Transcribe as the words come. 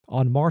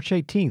On March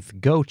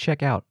 18th, go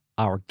check out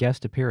our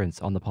guest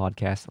appearance on the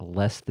podcast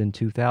Less Than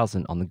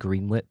 2000 on the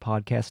Greenlit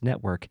Podcast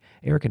Network.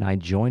 Eric and I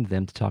joined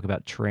them to talk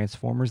about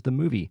Transformers the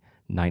movie,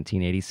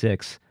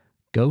 1986.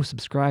 Go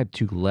subscribe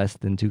to Less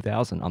Than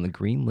 2000 on the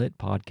Greenlit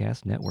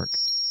Podcast Network.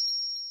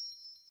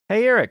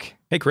 Hey, Eric.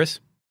 Hey, Chris.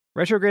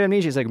 Retrograde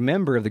Amnesia is a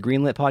member of the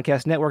Greenlit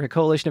Podcast Network, a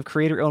coalition of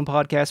creator-owned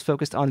podcasts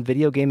focused on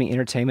video gaming,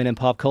 entertainment, and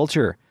pop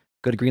culture.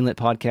 Go to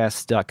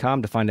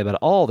greenlitpodcasts.com to find out about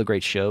all the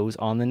great shows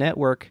on the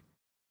network.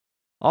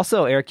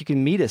 Also, Eric, you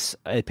can meet us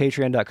at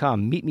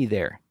patreon.com. Meet me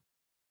there.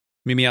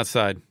 Meet me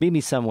outside. Meet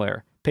me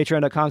somewhere.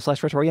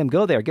 Patreon.com/retroam.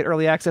 Go there. Get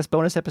early access,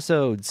 bonus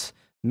episodes,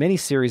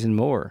 mini-series, and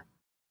more.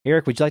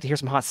 Eric, would you like to hear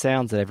some hot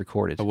sounds that I've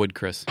recorded? I would,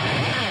 Chris.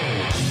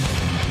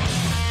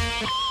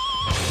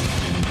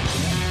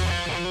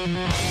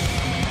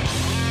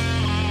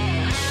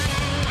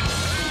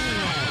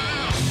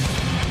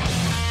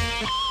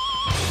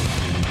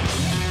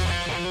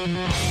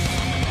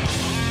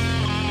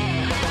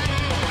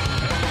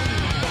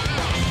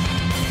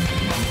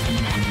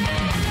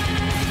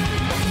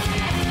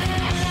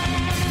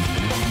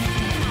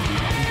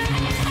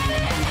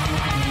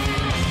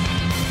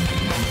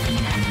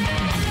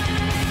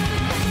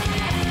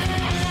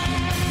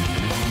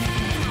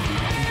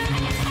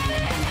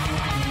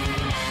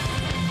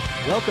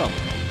 Welcome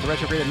to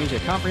Retrograde Amnesia, a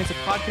comprehensive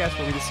podcast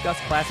where we discuss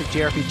classic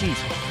JRPGs,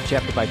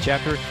 chapter by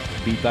chapter,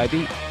 beat by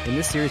beat. In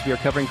this series, we are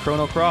covering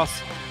Chrono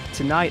Cross.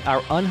 Tonight,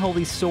 our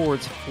unholy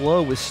swords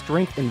flow with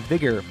strength and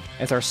vigor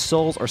as our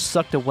souls are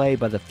sucked away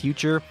by the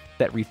future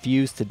that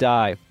refused to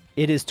die.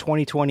 It is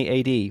 2020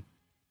 AD.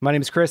 My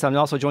name is Chris. I'm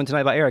also joined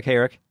tonight by Eric. Hey,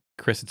 Eric.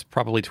 Chris, it's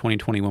probably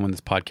 2021 when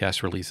this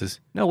podcast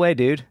releases. No way,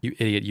 dude. You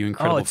idiot, you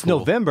incredible Oh, it's fool.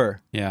 November.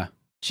 Yeah.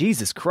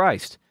 Jesus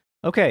Christ.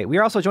 Okay, we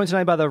are also joined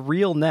tonight by the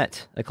Real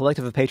Net, a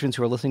collective of patrons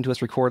who are listening to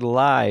us record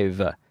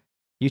live.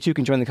 You too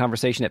can join the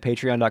conversation at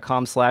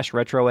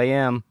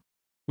patreon.com/retroam.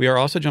 We are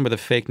also joined by the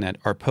Fake Net,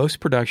 our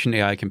post-production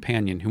AI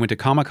companion, who went to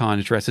Comic-Con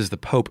dressed as the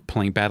Pope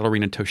playing Battle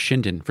Arena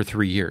Toshinden for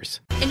 3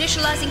 years.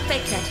 Initializing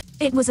Fake Net.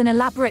 It was an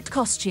elaborate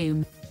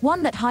costume,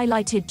 one that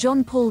highlighted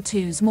John Paul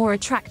II's more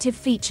attractive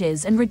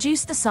features and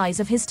reduced the size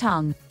of his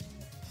tongue.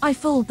 I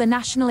fooled the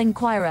National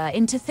Enquirer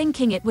into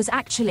thinking it was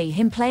actually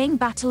him playing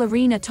Battle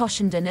Arena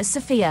Toshinden as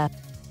Sophia.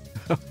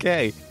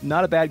 Okay,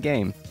 not a bad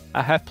game.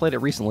 I have played it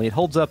recently. It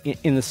holds up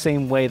in the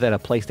same way that a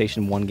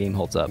PlayStation 1 game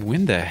holds up.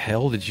 When the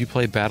hell did you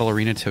play Battle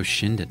Arena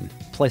Toshinden?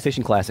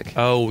 PlayStation Classic.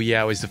 Oh,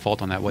 yeah, it was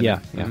default on that,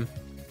 wasn't it? Yeah.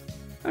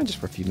 Just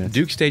for a few minutes.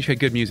 Duke Stage had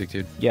good music,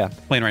 dude. Yeah.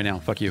 Playing right now.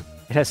 Fuck you.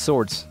 It has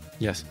swords.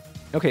 Yes.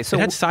 Okay, so... It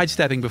had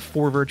sidestepping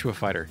before Virtua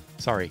Fighter.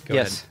 Sorry, go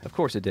ahead. Yes, of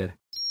course it did.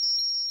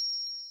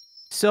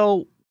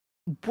 So...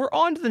 we're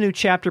on to the new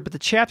chapter, but the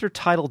chapter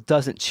title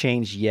doesn't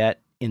change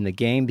yet in the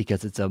game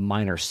because it's a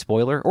minor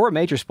spoiler, or a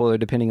major spoiler,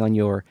 depending on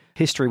your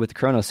history with the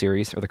Chrono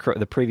series, or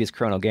the previous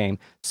Chrono game.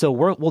 So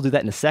we'll do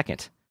that in a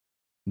second.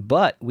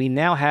 But we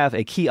now have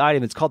a key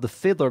item. It's called the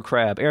Fiddler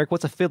Crab. Eric,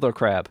 what's a Fiddler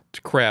Crab? It's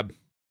a crab.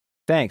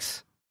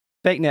 Thanks.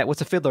 Fake Net,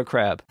 what's a Fiddler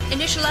Crab?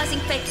 Initializing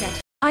Fake Net.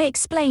 I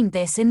explained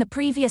this in the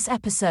previous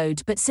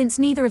episode, but since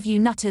neither of you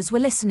nutters were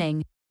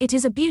listening, it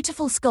is a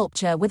beautiful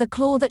sculpture with a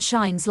claw that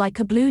shines like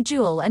a blue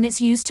jewel, and it's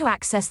used to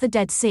access the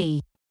Dead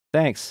Sea.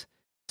 Thanks.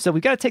 So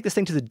we've got to take this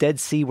thing to the Dead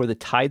Sea where the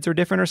tides are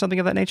different or something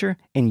of that nature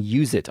and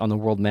use it on the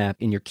world map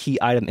in your key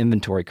item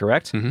inventory,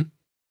 correct? Mm-hmm.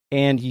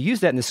 And you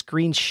use that and the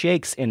screen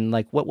shakes and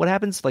like what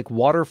happens? Like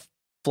water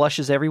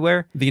flushes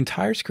everywhere? The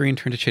entire screen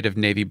turns a shade of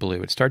navy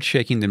blue. It starts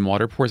shaking, then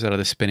water pours out of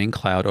the spinning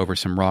cloud over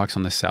some rocks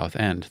on the south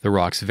end. The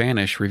rocks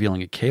vanish,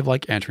 revealing a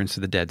cave-like entrance to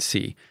the Dead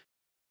Sea.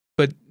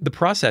 But the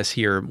process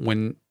here,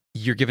 when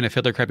you're given a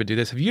fiddler crab to do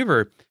this,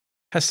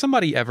 has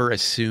somebody ever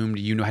assumed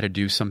you know how to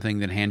do something,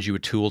 then hands you a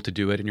tool to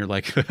do it, and you're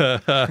like,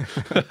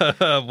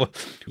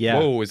 yeah.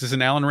 Whoa, is this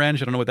an Allen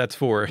wrench? I don't know what that's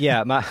for.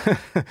 Yeah,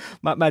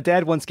 my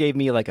dad once gave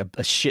me like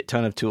a shit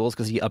ton of tools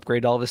because he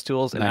upgraded all of his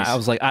tools, and Nice. I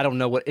was like, I don't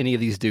know what any of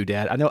these do,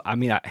 Dad.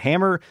 A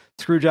hammer,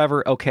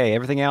 screwdriver, okay.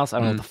 Everything else, I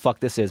don't know what the fuck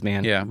this is,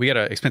 man. Yeah, we got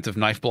an expensive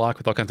knife block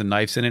with all kinds of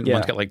knives in it. Yeah.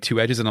 One's got like 2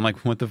 edges, and I'm like,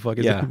 what the fuck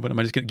is it? What am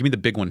I just gonna give me the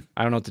big one?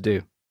 I don't know what to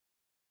do.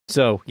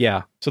 So,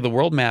 yeah. So the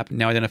world map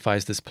now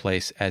identifies this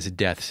place as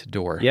Death's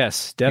Door.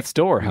 Yes, Death's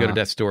Door. We go to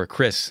Death's Door.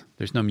 Chris,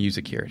 there's no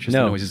music here. It's just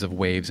the noises of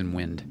waves and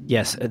wind.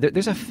 Yes,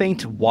 there's a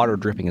faint water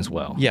dripping as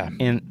well. Yeah.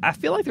 And I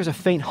feel like there's a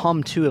faint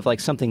hum, too, of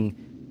like something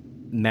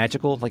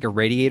magical, like a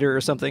radiator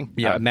or something.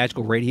 Yeah. A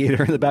magical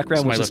radiator in the background.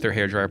 Somebody left their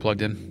hairdryer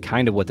plugged in.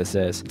 Kind of what this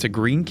is. It's a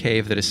green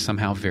cave that is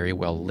somehow very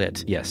well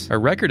lit. Yes. A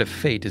record of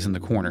fate is in the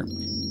corner.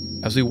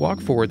 As we walk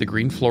forward, the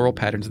green floral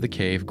patterns of the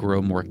cave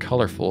grow more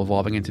colorful,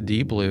 evolving into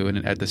deep blue,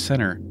 and at the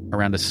center,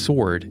 around a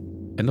sword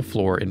in the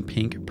floor in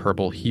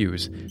pink-purple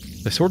hues.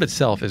 The sword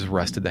itself is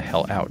rusted the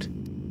hell out.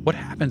 What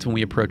happens when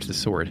we approach the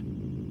sword?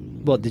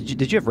 Well,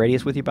 did you have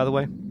Radius with you, by the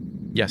way?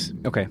 Yes.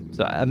 Okay,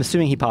 so I'm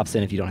assuming he pops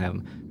in if you don't have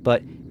him.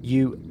 But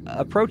you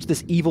approach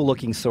this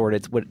evil-looking sword.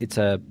 It's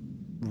a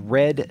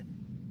red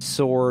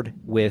sword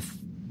with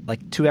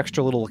like 2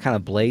 extra little kind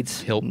of blades.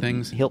 Hilt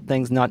things? Hilt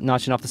things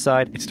notching off the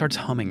side. It starts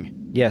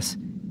humming. Yes.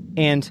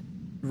 And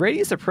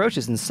Radius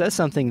approaches and says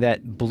something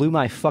that blew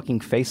my fucking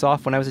face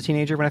off when I was a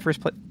teenager when I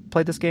first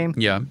played this game.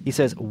 Yeah. He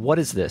says, "What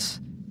is this?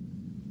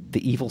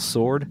 The evil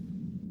sword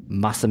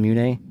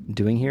Masamune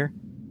doing here?"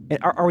 And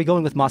are we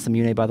going with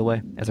Masamune, by the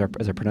way, as our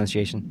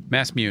pronunciation?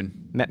 Masamune.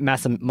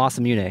 Masamune.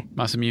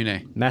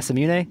 Masamune.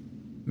 Masamune.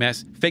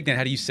 Fake net,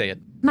 how do you say it?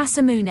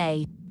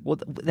 Masamune. Well,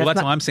 That's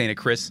how I'm saying it,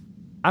 Chris.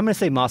 I'm going to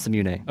say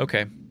Masamune.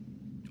 Okay.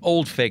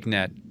 Old fake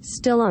net.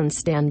 Still on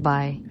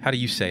standby. How do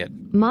you say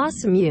it?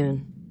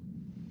 Masamune.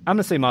 I'm going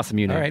to say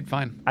Masamune. All right,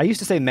 fine. I used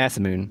to say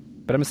Masamune,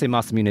 but I'm going to say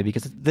Masamune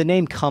because the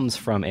name comes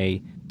from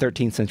a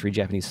 13th century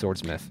Japanese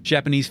swordsmith.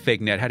 Japanese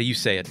fake net, how do you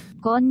say it?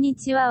 こんに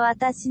ちは、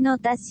私の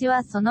私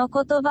はその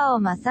言葉を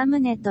正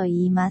宗と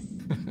言います。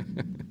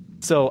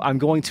 So I'm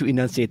going to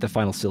enunciate the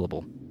final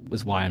syllable,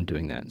 is why I'm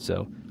doing that.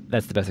 So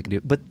that's the best I can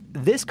do. But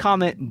this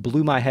comment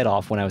blew my head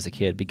off when I was a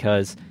kid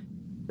because,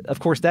 of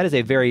course, that is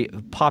a very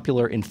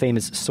popular and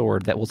famous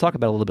sword that we'll talk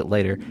about a little bit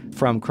later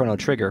from Chrono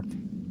Trigger.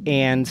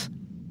 And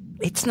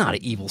it's not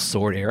an evil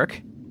sword,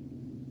 Eric.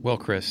 Well,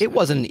 Chris. It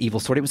wasn't an evil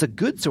sword. It was a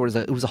good sword.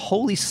 It was a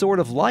holy sword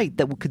of light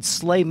that could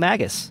slay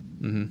Magus.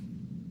 Mm-hmm.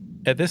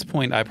 At this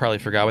point, I probably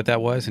forgot what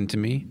that was, and to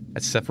me,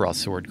 that's Sephiroth's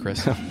sword,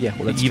 Chris. Yeah,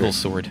 well, that's the evil true.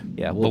 sword.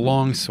 Yeah, the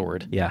long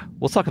sword. Yeah,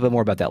 we'll talk a bit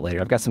more about that later.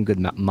 I've got some good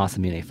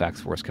Masamune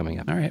facts for us coming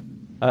up. All right.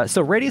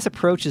 So Radius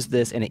approaches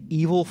this, and an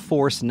evil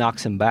force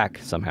knocks him back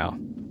somehow.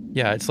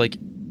 Yeah,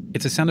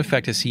 it's a sound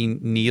effect as he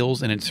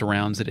kneels and it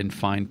surrounds it in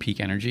fine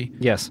peak energy.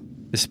 Yes.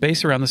 The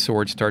space around the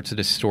sword starts to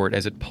distort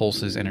as it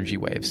pulses energy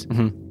waves.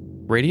 Mm-hmm.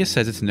 Radius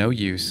says it's no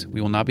use.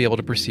 We will not be able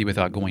to proceed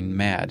without going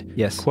mad.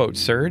 Yes. Quote,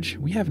 Surge,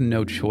 we have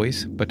no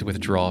choice but to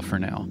withdraw for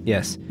now.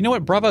 Yes. You know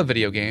what? Bravo,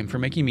 video game, for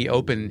making me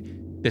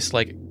open this,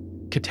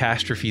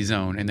 catastrophe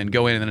zone and then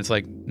go in and then it's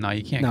like, no,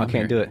 you can't come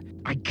here. No, I can't do it.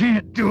 I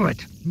can't do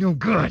it. No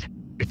good.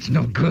 It's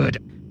no good.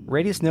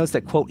 Radius notes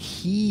that, quote,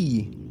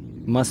 he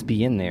must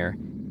be in there.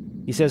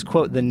 He says,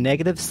 quote, the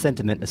negative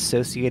sentiment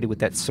associated with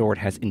that sword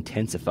has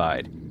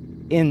intensified.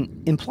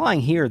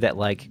 Implying here that,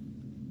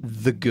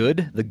 the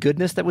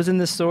goodness that was in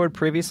this sword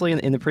previously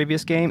in the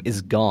previous game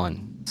is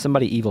gone.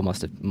 Somebody evil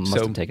must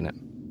have taken it.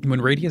 When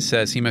Radius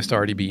says he must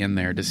already be in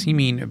there, does he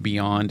mean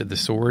beyond the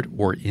sword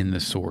or in the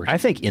sword? I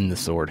think in the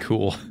sword.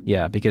 Cool.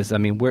 Yeah, because,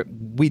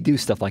 we do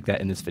stuff like that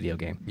in this video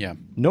game. Yeah.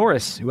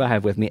 Norris, who I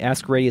have with me,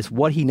 asks Radius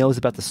what he knows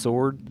about the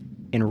sword,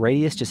 and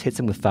Radius just hits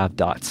him with 5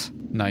 dots.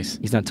 Nice.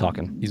 He's not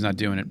talking. He's not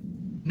doing it.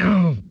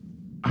 No,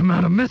 I'm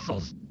out of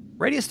missiles.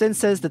 Radius then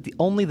says that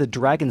only the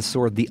dragon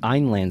sword, the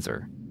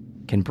Einlanzer,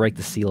 can break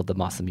the seal of the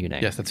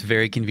Masamune. Yes, that's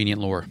very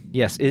convenient lore.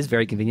 Yes, it is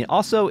very convenient.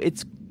 Also,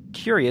 it's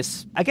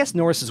curious. I guess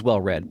Norris is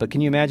well read, but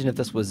can you imagine if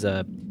this was,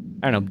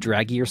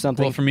 Draggy or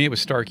something? Well, for me, it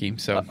was Starkey,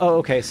 so...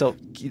 okay, so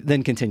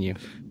then continue.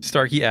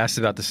 Starkey asked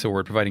about the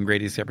sword, providing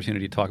Radius the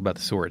opportunity to talk about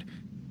the sword.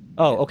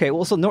 Oh, okay.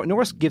 Well, so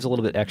Norris gives a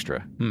little bit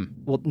extra.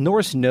 Well,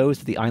 Norris knows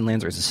that the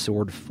Einlanzer is a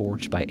sword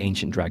forged by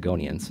ancient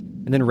Dragonians.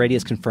 And then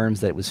Radius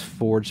confirms that it was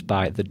forged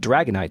by the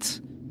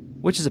Dragonites,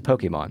 which is a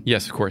Pokemon.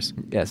 Yes, of course.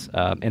 Yes.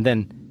 And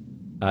then...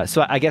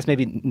 so I guess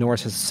maybe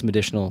Norris has some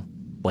additional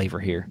flavor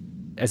here,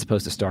 as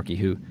opposed to Starkey,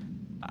 who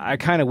I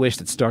kind of wish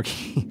that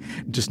Starkey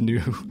just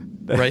knew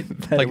that,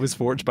 that it was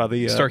forged by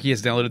the... Starkey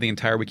has downloaded the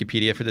entire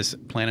Wikipedia for this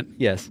planet.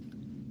 Yes.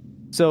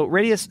 So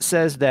Radius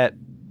says that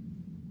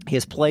he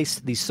has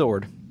placed the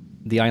sword,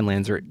 the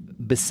Einlanzer,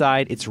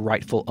 beside its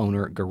rightful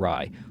owner,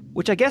 Garai,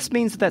 which I guess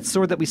means that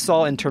sword that we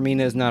saw in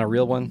Termina is not a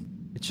real one.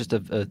 It's just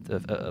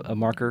a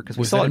marker.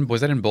 Was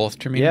that in both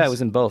Terminas? Yeah, it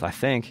was in both, I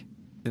think.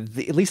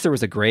 At least there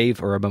was a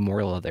grave or a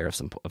memorial there of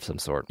some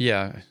sort.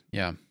 Yeah,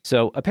 yeah.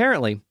 So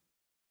apparently,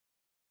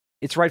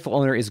 its rightful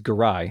owner is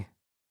Garai.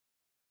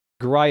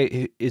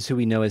 Garai is who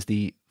we know as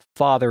the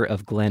father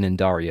of Glenn and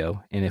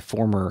Dario, and a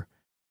former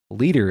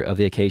leader of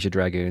the Acacia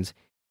Dragoons.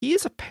 He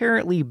is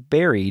apparently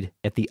buried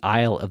at the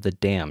Isle of the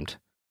Damned,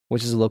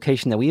 which is a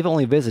location that we've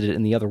only visited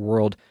in the other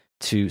world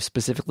to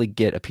specifically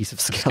get a piece of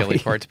skelly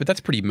parts. But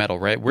that's pretty metal,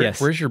 right? Yes.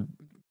 Where's your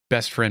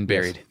best friend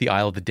buried? Yes. The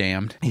Isle of the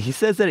Damned. He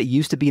says that it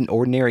used to be an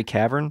ordinary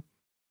cavern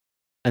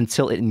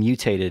until it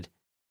mutated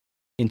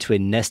into a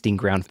nesting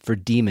ground for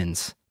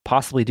demons,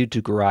 possibly due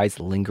to Garai's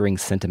lingering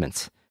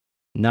sentiments.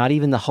 Not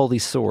even the Holy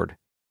Sword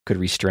could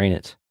restrain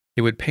it.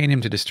 It would pain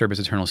him to disturb his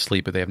eternal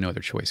sleep, but they have no other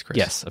choice, Chris.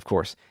 Yes, of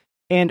course.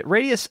 And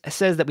Radius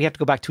says that we have to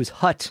go back to his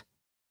hut,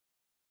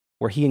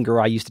 where he and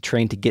Garai used to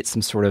train to get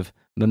some sort of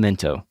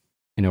memento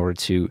in order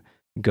to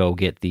go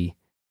get the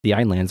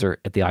Einlanzer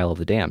at the Isle of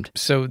the Damned.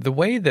 So the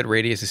way that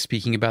Radius is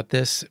speaking about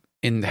this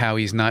and how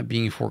he's not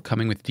being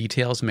forthcoming with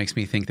details makes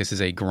me think this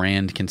is a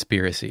grand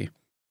conspiracy.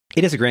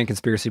 It is a grand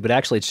conspiracy, but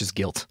actually it's just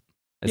guilt,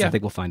 as I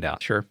think we'll find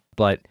out. Sure.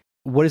 But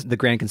what is the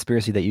grand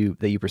conspiracy that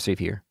you perceive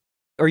here?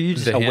 Or are you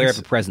just aware of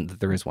the present that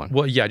there is one?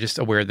 Well, yeah, just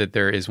aware that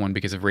there is one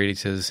because of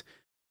Radius's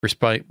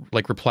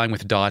replying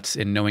with dots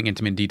and knowing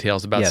intimate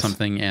details about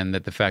something, and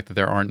that the fact that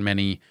there aren't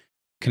many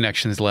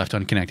connections left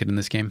unconnected in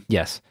this game.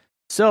 Yes.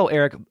 So,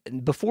 Eric,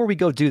 before we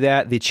go do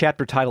that, the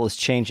chapter title is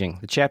changing.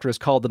 The chapter is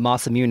called The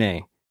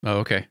Masamune. Oh,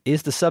 okay.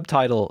 Is the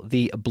subtitle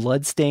The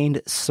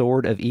Bloodstained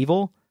Sword of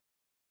Evil?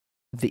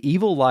 The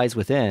Evil Lies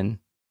Within,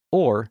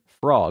 or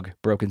Frog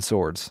Broken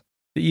Swords.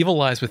 The Evil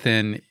Lies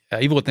Within.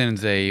 Evil Within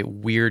is a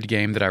weird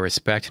game that I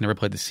respect. Never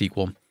played the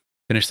sequel.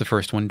 Finished the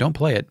first one. Don't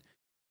play it.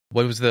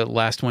 What was the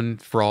last one?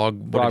 Frog.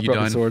 What Frog have you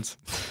Broken done? Swords.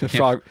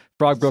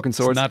 Frog Broken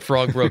Swords. It's not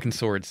Frog Broken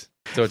Swords.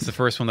 So it's the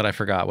first one that I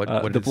forgot.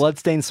 What the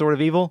Bloodstained Sword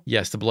of Evil?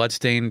 Yes, the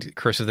Bloodstained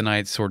Curse of the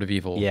Night Sword of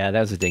Evil. Yeah,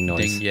 that was a ding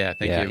noise. Ding, yeah,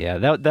 thank you. Yeah,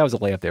 that was a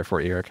layup there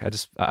for Eric.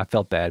 I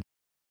felt bad.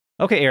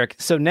 Okay, Eric,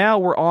 so now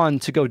we're on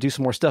to go do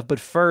some more stuff, but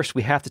first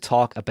we have to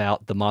talk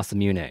about the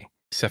Masamune.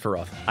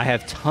 Sephiroth. I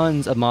have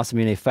tons of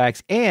Masamune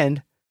facts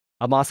and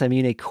a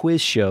Masamune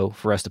quiz show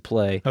for us to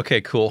play.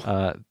 Okay, cool.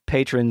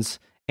 Patrons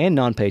and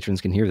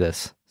non-patrons can hear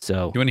this.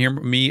 So you want to hear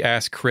me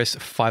ask Chris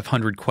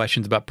 500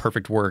 questions about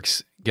Perfect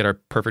Works? Get our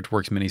Perfect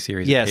Works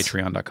miniseries at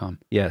patreon.com.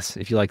 Yes,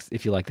 if you like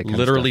that kind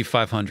Literally of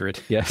stuff.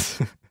 500.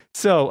 Yes.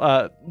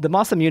 So the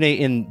Masamune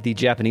in the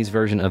Japanese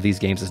version of these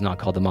games is not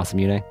called the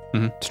Masamune,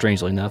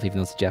 strangely enough, even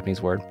though it's a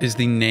Japanese word. Is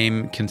the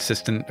name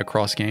consistent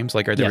across games?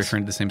 Like, are they Yes.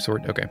 referring to the same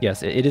sword? Okay.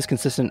 Yes, it is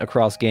consistent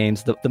across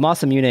games. The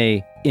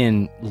Masamune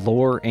in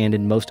lore and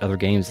in most other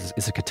games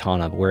is a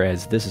katana,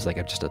 whereas this is like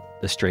just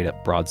a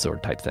straight-up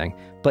broadsword type thing.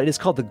 But it is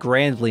called the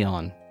Grand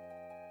Leon.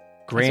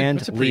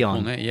 That's a pretty cool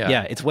name,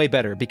 yeah. It's way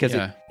better because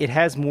it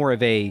has more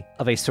of a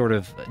sort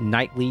of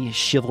knightly,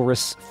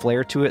 chivalrous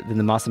flair to it than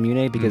the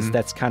Masamune, because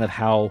that's kind of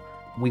how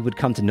we would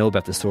come to know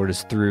about the sword,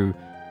 is through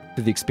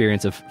the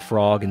experience of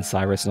Frog and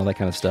Cyrus and all that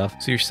kind of stuff.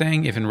 So you're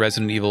saying if in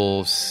Resident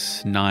Evil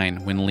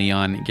 9, when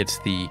Leon gets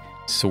the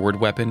sword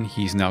weapon,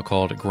 he's now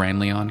called Grand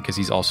Leon because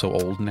he's also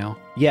old now?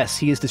 Yes,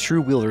 he is the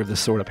true wielder of the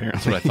sword, apparently.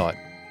 That's what I thought.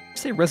 You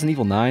say Resident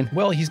Evil 9?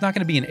 Well, he's not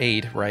going to be an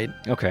 8, right?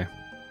 Okay.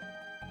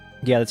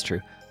 Yeah, that's true.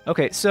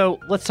 Okay, so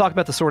let's talk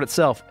about the sword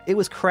itself. It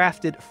was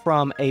crafted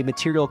from a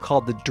material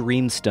called the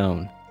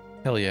Dreamstone.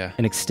 Hell yeah.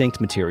 An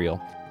extinct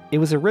material. It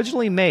was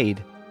originally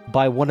made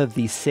by one of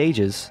the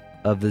sages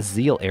of the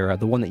Zeal era,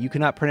 the one that you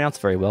cannot pronounce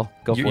very well.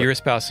 Go for it. You're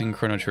espousing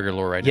Chrono Trigger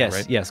lore right now,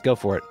 right? Yes, go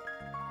for it.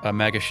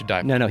 Magus should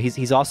die. No,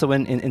 he's also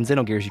in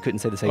Xenogears. You couldn't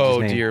say the sage's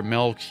name. Oh dear,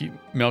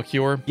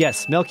 Melchior?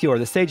 Yes, Melchior.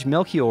 The sage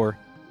Melchior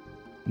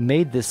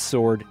made this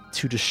sword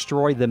to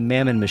destroy the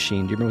Mammon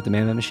Machine. Do you remember what the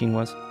Mammon Machine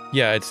was?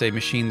 Yeah, it's a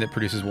machine that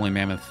produces woolly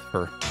mammoth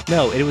fur.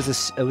 No, it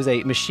was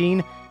a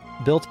machine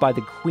built by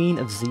the Queen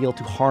of Zeal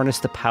to harness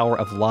the power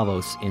of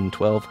Lavos in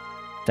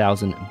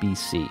 12,000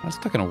 BC. That's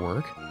not going to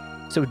work.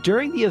 So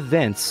during the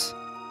events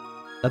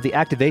of the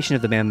activation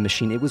of the Mammon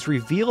Machine, it was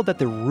revealed that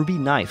the ruby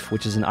knife,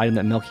 which is an item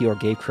that Melchior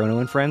gave Chrono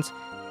and friends,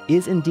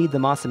 is indeed the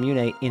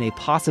Masamune in a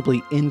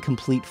possibly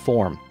incomplete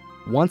form.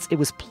 Once it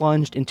was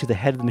plunged into the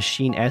head of the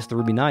machine as the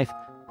ruby knife,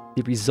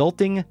 the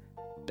resulting,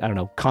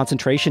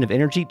 concentration of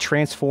energy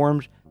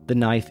transformed the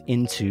knife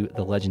into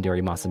the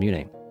legendary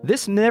Masamune.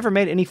 This never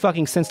made any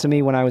fucking sense to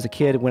me when I was a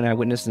kid, when I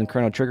witnessed it in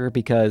Chrono Trigger,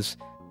 because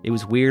it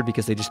was weird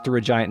because they just threw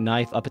a giant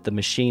knife up at the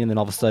machine and then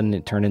all of a sudden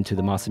it turned into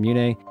the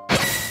Masamune.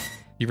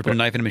 You ever put a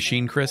knife in a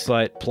machine, Chris?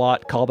 But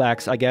plot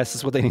callbacks, I guess,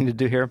 is what they need to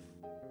do here.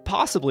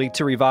 Possibly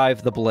to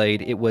revive the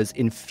blade, it was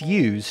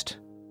infused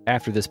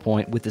after this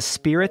point with the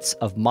spirits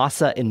of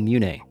Masa and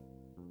Mune.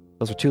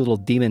 Those were two little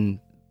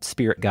demon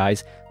spirit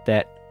guys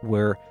that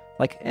were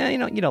like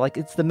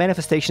it's the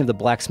manifestation of the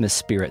blacksmith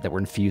spirit that were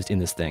infused in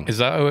this thing. Is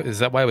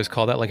that why it was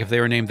called that? Like, if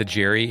they were named the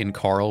Jerry and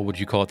Carl, would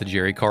you call it the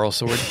Jerrykarl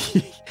sword?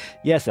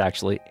 Yes,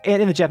 actually.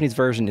 And in the Japanese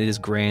version, it is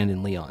Grand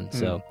and Leon,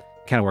 so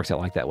it kind of works out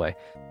like that way.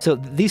 So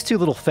these two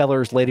little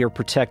fellers later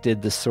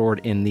protected the sword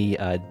in the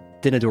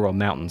Denadoro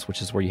Mountains,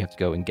 which is where you have to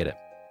go and get it.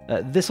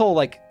 This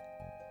whole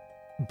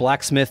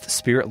blacksmith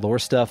spirit lore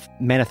stuff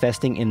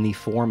manifesting in the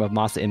form of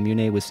Masa and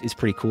Mune is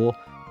pretty cool,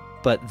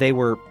 but they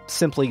were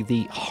simply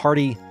the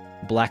hardy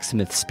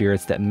blacksmith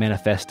spirits that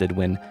manifested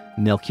when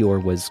Melchior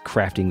was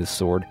crafting the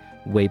sword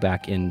way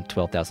back in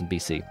 12,000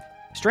 BC.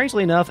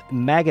 Strangely enough,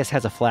 Magus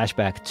has a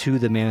flashback to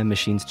the Mammon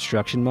Machine's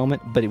destruction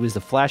moment, but it was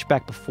the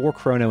flashback before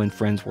Chrono and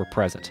friends were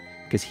present,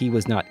 because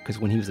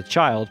when he was a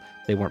child,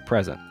 they weren't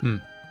present.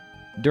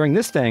 During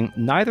this thing,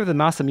 neither the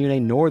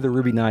Masamune nor the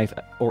ruby knife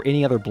or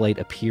any other blade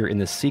appear in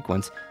this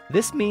sequence.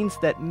 This means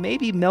that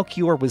maybe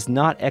Melchior was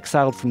not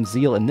exiled from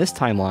Zeal in this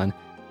timeline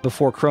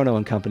before Chrono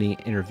and company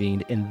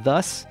intervened, and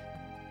thus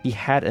he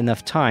had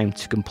enough time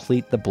to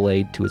complete the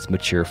blade to its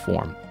mature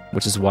form,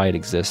 which is why it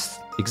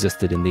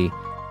existed in the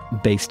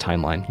base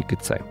timeline, you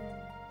could say.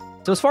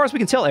 So as far as we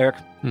can tell, Eric,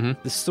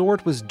 the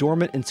sword was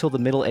dormant until the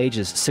Middle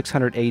Ages,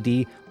 600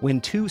 AD,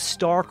 when two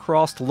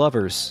star-crossed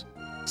lovers,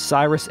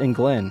 Cyrus and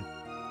Glenn,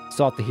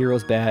 sought the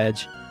hero's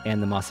badge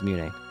and the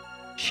Masamune.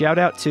 Shout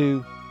out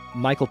to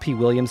Michael P.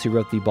 Williams, who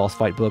wrote the boss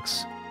fight book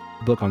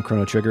on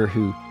Chrono Trigger,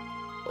 who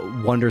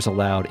wonders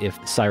aloud if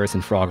Cyrus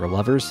and Frog are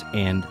lovers,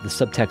 and the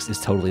subtext is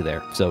totally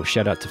there. So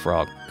shout out to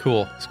Frog.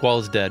 Cool. Squall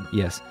is dead.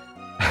 Yes.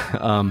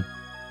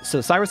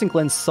 So Cyrus and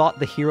Glenn sought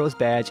the hero's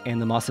badge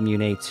and the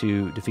Masamune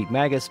to defeat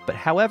Magus, but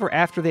however,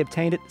 after they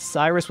obtained it,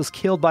 Cyrus was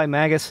killed by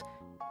Magus,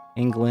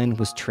 and Glenn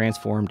was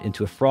transformed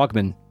into a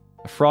frogman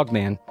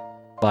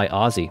by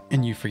Ozzy.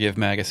 And you forgive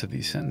Magus of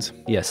these sins?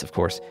 Yes, of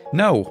course.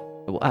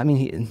 No. Well, I mean,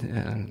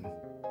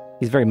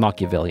 he's very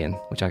Machiavellian,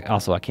 which I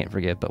can't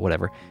forgive, but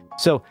whatever.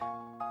 So,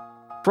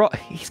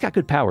 he's got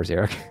good powers,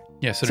 Eric.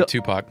 Yeah, so did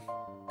Tupac.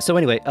 So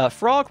anyway,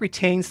 Frog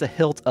retains the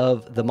hilt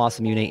of the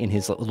Masamune in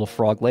his little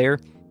frog lair,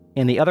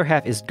 and the other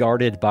half is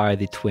guarded by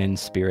the twin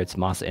spirits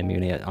Masa and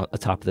Mune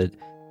atop the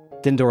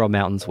Dendoro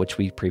Mountains, which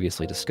we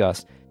previously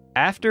discussed.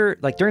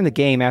 During the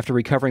game, after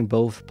recovering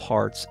both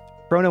parts,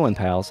 Chrono and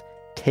pals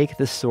take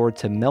the sword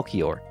to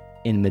Melchior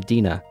in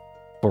Medina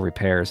for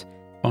repairs.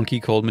 Funky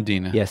cold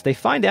Medina. Yes, they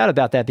find out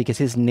about that because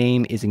his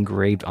name is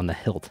engraved on the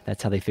hilt.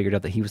 That's how they figured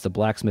out that he was the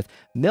blacksmith.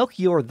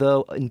 Melchior,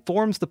 though,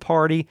 informs the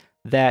party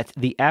that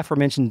the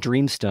aforementioned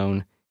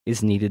Dreamstone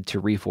is needed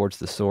to reforge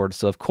the sword.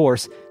 So, of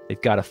course,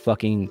 they've got a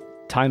fucking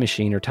time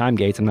machine or time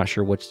gates. I'm not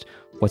sure what's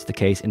the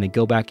case. And they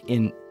go back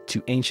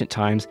into ancient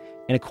times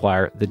and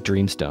acquire the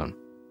Dreamstone.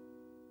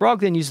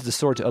 Frog then uses the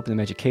sword to open the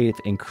magic cave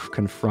and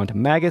confront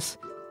Magus.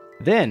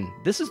 Then,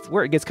 this is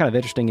where it gets kind of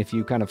interesting if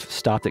you kind of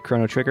stopped at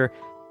Chrono Trigger.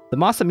 The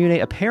Masamune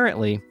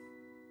apparently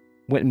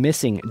went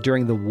missing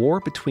during the war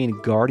between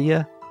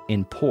Guardia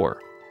and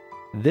Poor.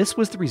 This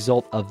was the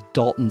result of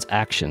Dalton's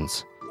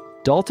actions.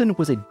 Dalton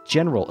was a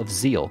general of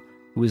Zeal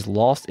who was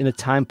lost in a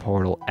time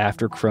portal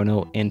after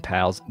Chrono and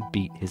pals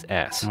beat his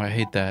ass. Oh, I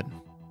hate that.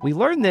 We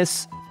learned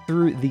this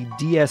through the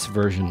DS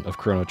version of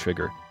Chrono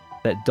Trigger,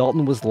 that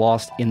Dalton was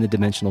lost in the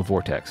dimensional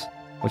vortex,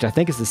 which I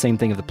think is the same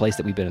thing of the place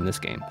that we've been in this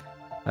game.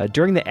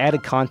 During the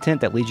added content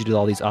that leads you to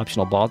all these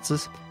optional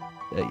bosses,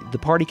 the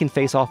party can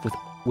face off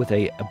with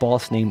a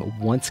boss named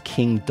Once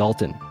King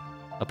Dalton.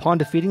 Upon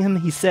defeating him,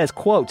 he says,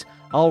 quote,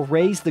 "I'll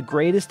raise the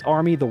greatest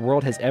army the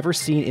world has ever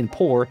seen in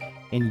Poor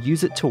and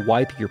use it to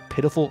wipe your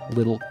pitiful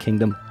little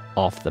kingdom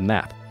off the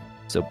map."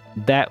 So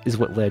that is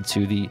what led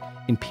to the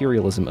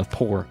imperialism of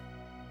Poor,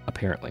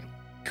 apparently.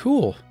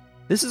 Cool.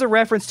 This is a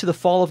reference to the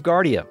fall of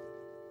Guardia.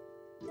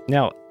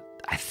 Now,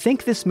 I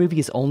think this movie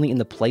is only in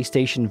the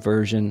PlayStation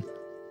version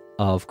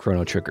of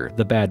Chrono Trigger,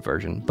 the bad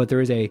version, but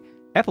there is a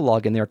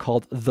epilogue in there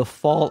called The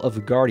Fall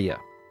of Guardia.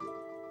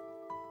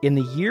 In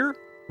the year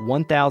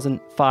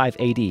 1005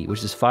 AD,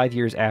 which is 5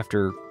 years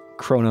after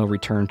Chrono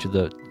returned to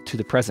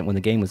the present when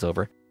the game was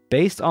over,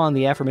 based on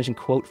the aforementioned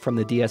quote from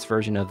the DS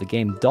version of the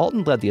game,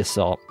 Dalton led the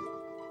assault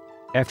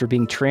after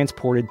being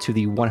transported to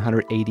the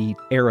 100 AD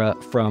era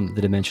from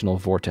the dimensional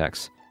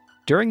vortex.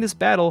 During this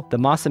battle, the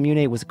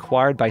Masamune was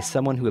acquired by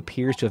someone who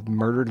appears to have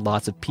murdered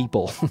lots of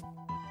people.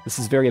 This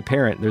is very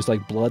apparent. There's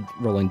like blood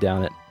rolling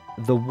down it.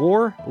 The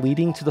war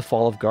leading to the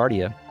fall of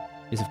Guardia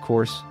is, of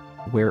course,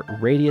 where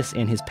Radius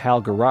and his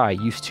pal Garai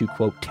used to,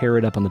 quote, tear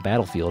it up on the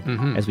battlefield,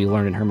 as we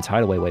learned in Hermit's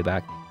Hideaway way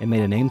back, and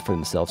made a name for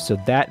themselves. So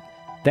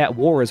that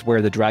war is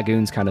where the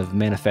Dragoons kind of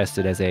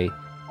manifested as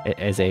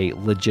a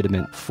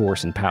legitimate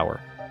force and power.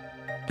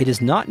 It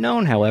is not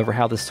known, however,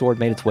 how the sword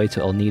made its way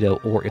to El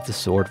Nido or if the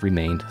sword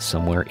remained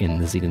somewhere in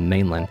the Xenon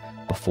mainland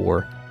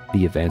before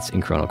the events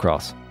in Chrono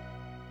Cross.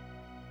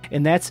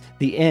 And that's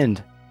the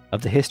end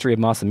of the history of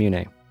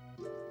Masamune.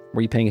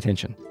 Were you paying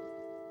attention?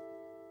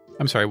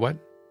 I'm sorry, what?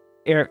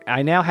 Eric,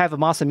 I now have a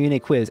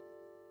Masamune quiz.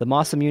 The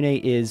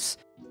Masamune is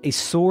a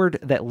sword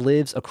that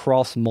lives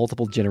across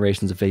multiple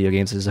generations of video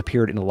games. It has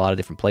appeared in a lot of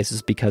different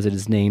places because it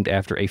is named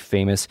after a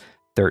famous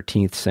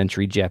 13th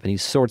century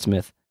Japanese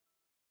swordsmith.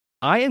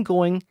 I am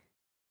going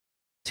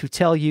to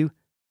tell you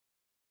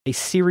a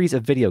series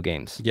of video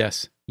games.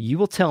 Yes. You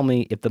will tell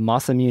me if the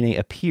Masamune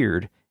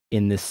appeared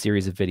in this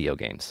series of video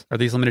games. Are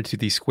these limited to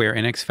the Square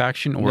Enix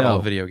faction or No, all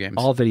video games?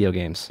 All video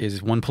games.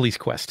 Is One Police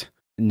Quest?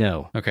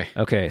 No.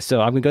 Okay.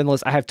 So I'm going to go on the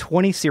list. I have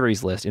 20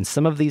 series list, and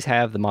some of these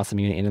have the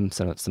Masamune in them,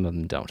 some of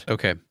them don't.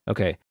 Okay.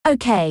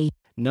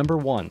 Number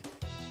 1,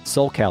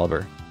 Soul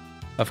Calibur.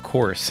 Of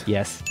course.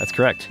 Yes, that's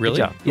correct. Really?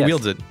 Good job. Who Yes.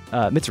 wields it?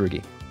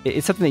 Mitsurugi.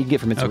 It's something that you can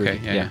get from Mitsurugi.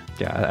 Okay,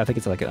 yeah. I think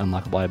it's like an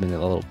unlockable item in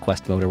a little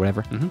quest mode or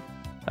whatever.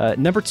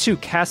 Mm-hmm. Number 2,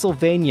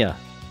 Castlevania.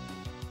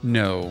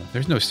 No,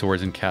 there's no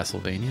swords in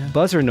Castlevania.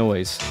 Buzzer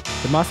Noise.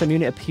 The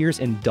Masamune appears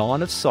in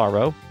Dawn of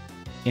Sorrow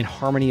and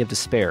Harmony of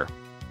Despair.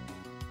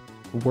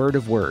 Word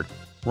of Word.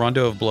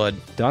 Rondo of Blood.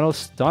 Dawn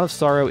of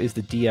Sorrow is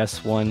the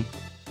DS one,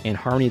 and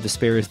Harmony of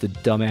Despair is the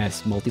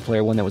dumbass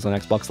multiplayer one that was on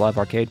Xbox Live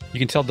Arcade. You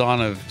can tell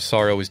Dawn of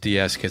Sorrow is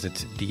DS because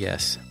it's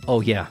DS. Oh,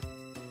 yeah.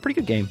 Pretty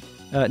good game.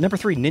 Number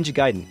 3, Ninja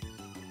Gaiden.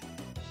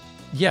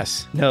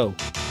 Yes. No.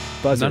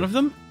 Buzzer. None of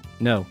them?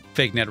 No.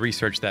 FakeNet,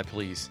 research that,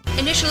 please.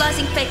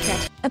 Initializing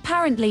FakeNet.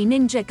 Apparently,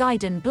 Ninja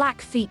Gaiden Black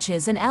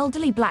features an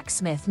elderly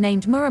blacksmith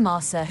named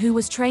Muramasa who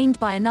was trained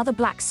by another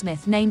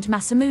blacksmith named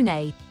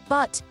Masamune.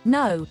 But,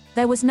 no,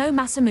 there was no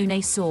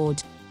Masamune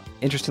sword.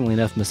 Interestingly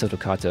enough, Masato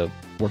Kato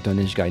worked on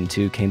Ninja Gaiden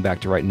 2, came back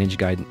to write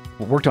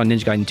worked on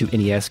Ninja Gaiden 2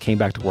 NES, came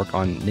back to work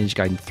on Ninja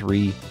Gaiden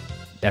 3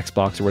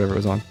 Xbox or whatever it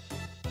was on.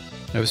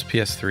 That was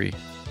PS3.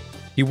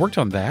 He worked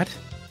on that?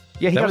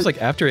 Yeah, that was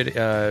like after it.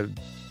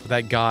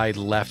 That guy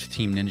left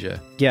Team Ninja.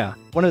 Yeah,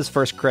 one of his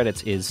first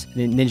credits is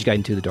Ninja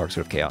Gaiden 2: The Dark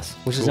Sword of Chaos,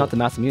 which is not the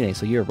Masamune,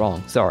 so you're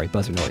wrong. Sorry,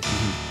 Buzzer Noise.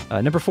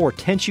 Number 4,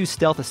 Tenchu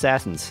Stealth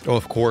Assassins. Oh,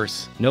 of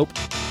course. Nope.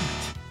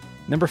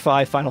 Number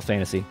 5, Final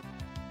Fantasy.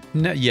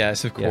 No,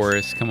 yes, of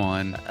course. Come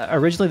on.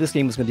 Originally, this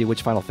game was going to be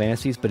which Final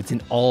Fantasies, but it's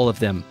in all of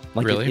them.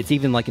 Like really? It's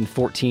even like in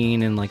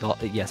 14 and like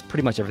yes,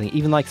 pretty much everything.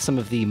 Even like some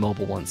of the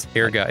mobile ones.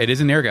 It is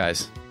in Air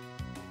Guys.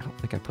 I don't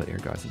think I put Air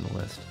Guys in the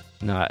list.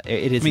 No,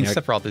 it is. I mean,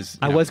 Sephiroth is...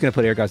 I was going to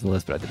put Ehrgeiz on the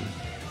list, but I didn't.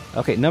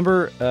 Okay,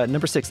 number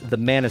 6, the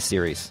Mana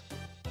series.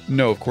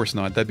 No, of course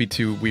not. That'd be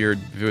too weird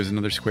if it was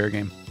another Square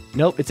game.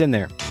 Nope, it's in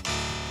there.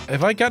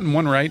 Have I gotten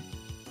one right?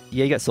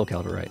 Yeah, you got Soul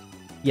Calibur right.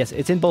 Yes,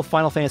 it's in both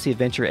Final Fantasy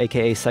Adventure,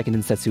 aka Second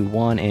Densetsu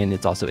 1, and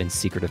it's also in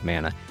Secret of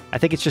Mana. I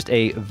think it's just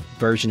a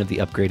version of the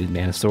upgraded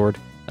Mana Sword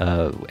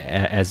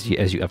as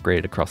you upgrade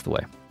it across the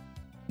way.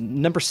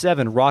 Number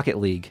 7, Rocket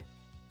League.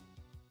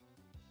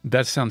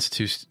 That sounds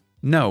too...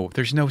 No,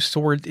 there's no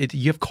sword.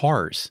 You have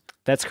cars.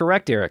 That's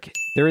correct, Eric.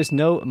 There is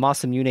no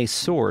Masamune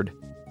sword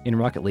in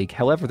Rocket League.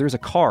 However, there's a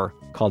car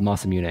called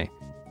Masamune.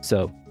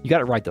 So you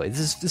got it right, though.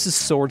 This is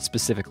sword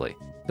specifically.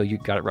 So you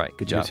got it right.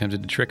 Good job. You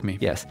attempted to trick me.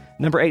 Yes.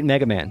 Number 8,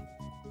 Mega Man.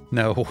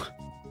 No.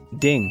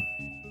 Ding.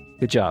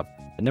 Good job.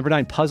 Number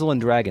 9, Puzzle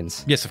and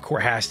Dragons. Yes, of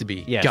course. Has to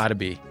be. Yes. Gotta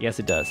be. Yes,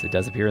 it does. It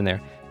does appear in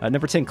there.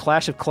 Number 10,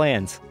 Clash of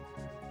Clans.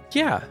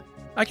 Yeah,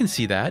 I can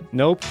see that.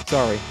 Nope.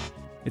 Sorry.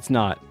 It's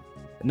not.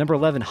 Number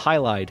 11,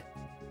 Highlight.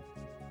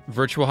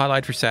 Virtual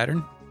Highlight for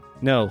Saturn?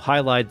 No,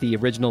 Highlight, the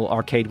original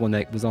arcade one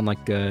that was on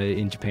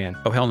in Japan.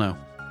 Oh, hell no.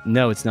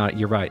 No, it's not.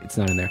 You're right. It's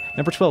not in there.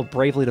 Number 12,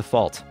 Bravely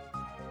Default.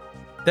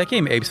 That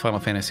game apes Final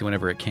Fantasy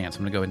whenever it can, so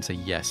I'm going to go ahead and say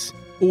yes.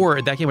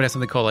 Or that game would have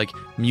something called, like,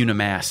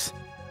 Munimass.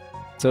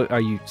 So are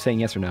you saying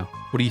yes or no?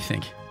 What do you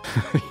think?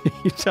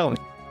 You tell me.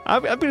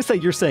 I'm going to say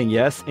you're saying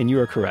yes, and you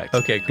are correct.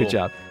 Okay, cool. Good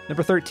job.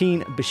 Number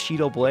 13,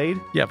 Bushido Blade.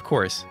 Yeah, of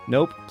course.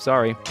 Nope.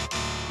 Sorry.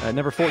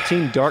 Number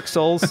 14, Dark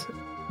Souls.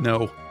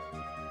 No.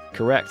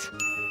 Correct.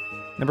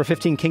 Number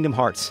 15, Kingdom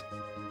Hearts.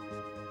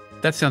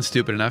 That sounds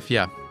stupid enough,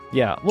 yeah.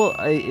 Yeah, well,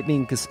 I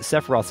mean, because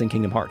Sephiroth's in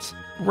Kingdom Hearts.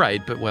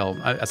 Right, but well...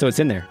 so it's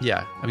in there.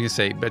 Yeah, I'm going to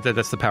say, but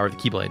that's the power of the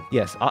Keyblade.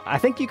 Yes, I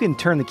think you can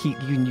turn the key...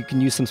 You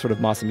can use some sort of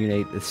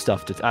Masamune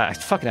stuff to... I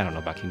don't know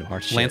about Kingdom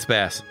Hearts. Shit. Lance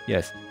Bass.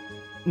 Yes.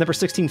 Number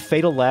 16,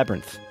 Fatal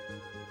Labyrinth.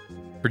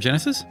 For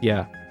Genesis?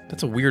 Yeah.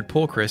 That's a weird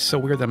pull, Chris. So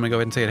weird that I'm going to go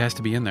ahead and say it has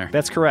to be in there.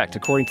 That's correct,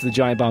 according to the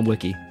Giant Bomb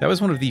Wiki. That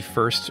was one of the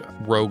first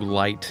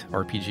roguelite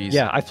RPGs.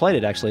 Yeah, I played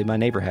it, actually. My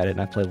neighbor had it,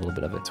 and I played a little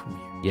bit of it. That's weird.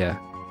 Yeah.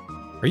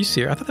 Are you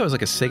serious? I thought that was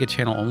like a Sega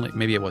Channel only.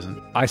 Maybe it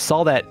wasn't. I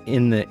saw that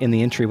in the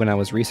entry when I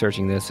was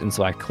researching this, and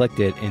so I clicked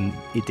it, and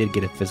it did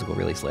get a physical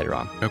release later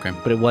on. Okay.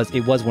 But it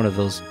was one of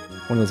those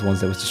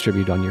ones that was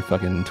distributed on your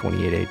fucking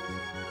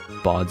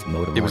 28.8 baud's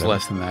modem. It was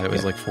less than that. It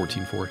was like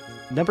 14.4.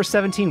 Number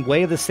 17,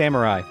 Way of the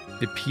Samurai.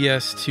 The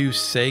PS2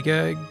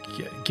 Sega.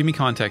 Give me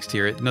context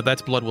here. No,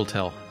 that's Blood Will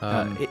Tell.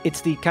 It's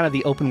the kind of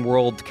the open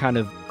world kind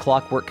of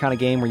clockwork kind of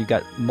game where you've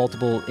got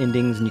multiple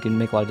endings and you can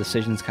make a lot of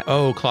decisions.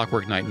 Oh,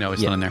 Clockwork Knight. No,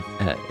 it's not in there.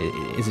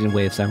 Is it in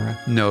Way of Samurai?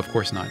 No, of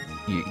course not.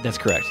 That's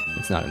correct.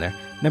 It's not in there.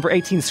 Number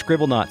 18,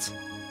 Scribblenauts.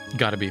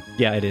 Gotta be.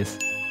 Yeah, it is.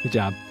 Good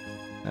job.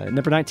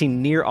 Number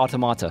 19, Nier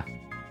Automata.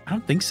 I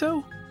don't think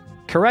so.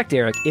 Correct,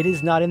 Eric. It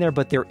is not in there,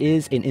 but there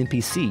is an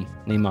NPC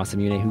named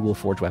Masamune who will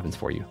forge weapons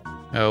for you.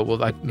 Oh,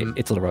 well,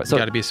 it's a little right. So,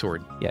 got to be a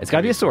sword. Yeah, it's got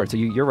to be a sword. So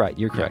you're right.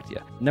 You're correct.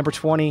 Yeah. Number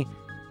 20,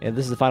 and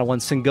this is the final one,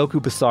 Sengoku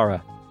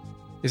Basara.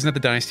 Isn't that the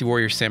Dynasty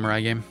Warriors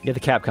samurai game? Yeah, the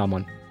Capcom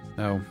one.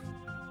 Oh.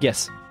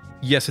 Yes.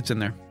 Yes, it's in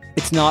there.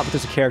 It's not, but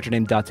there's a character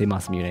named Date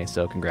Masamune,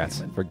 so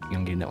congrats for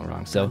getting that one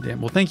wrong. So,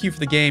 damn. Well, thank you for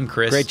the game,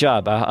 Chris. Great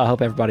job. I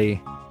hope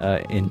everybody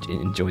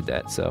enjoyed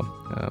that. So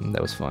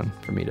that was fun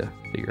for me to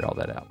figure all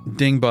that out.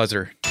 Ding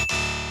buzzer.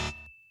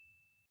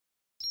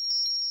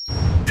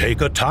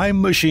 Take a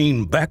time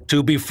machine back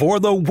to before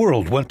the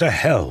world went to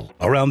hell,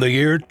 around the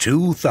year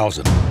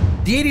 2000.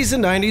 The 80s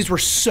and 90s were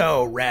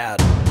so rad.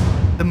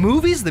 The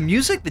movies, the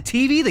music, the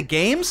TV, the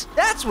games,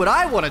 that's what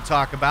I want to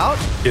talk about.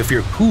 If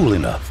you're cool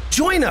enough,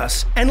 join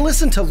us and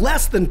listen to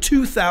Less Than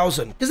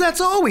 2000, because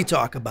that's all we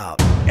talk about.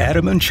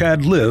 Adam and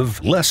Chad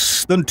live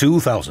Less Than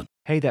 2000.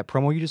 Hey, that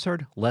promo you just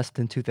heard, Less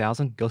Than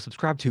 2000, go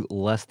subscribe to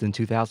Less Than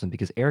 2000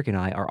 because Eric and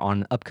I are on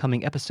an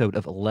upcoming episode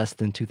of Less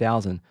Than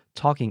 2000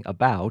 talking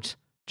about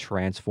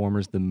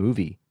Transformers the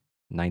movie,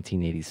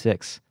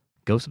 1986.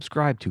 Go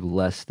subscribe to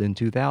Less Than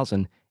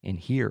 2000 and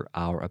hear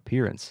our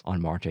appearance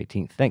on March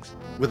 18th. Thanks.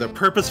 With a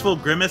purposeful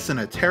grimace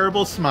and a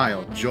terrible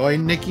smile,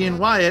 join Nikki and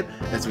Wyatt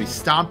as we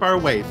stomp our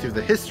way through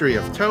the history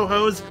of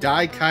Toho's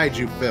Dai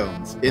Kaiju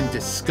films in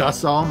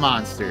Discuss All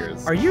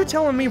Monsters. Are you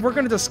telling me we're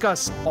going to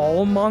discuss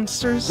all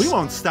monsters? We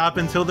won't stop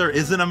until there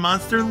isn't a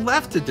monster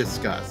left to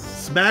discuss.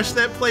 Smash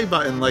that play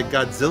button like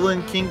Godzilla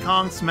and King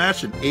Kong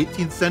smash an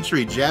 18th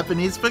century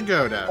Japanese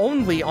pagoda.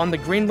 Only on the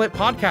Greenlit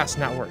Podcast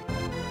Network.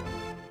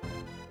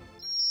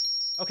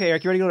 Okay,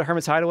 Eric, you ready to go to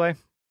Hermit's Hideaway?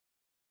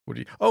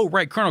 Oh,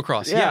 right, Chrono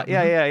Cross.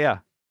 Yeah.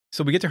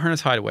 So we get to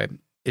Hermit's Hideaway.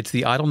 It's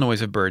the idle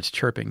noise of birds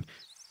chirping.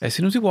 As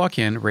soon as we walk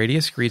in,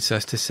 Radius greets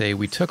us to say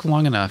we took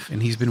long enough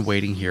and he's been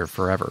waiting here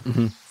forever.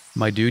 Mm-hmm.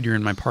 My dude, you're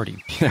in my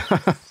party.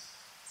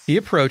 He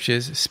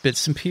approaches, spits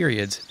some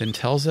periods, then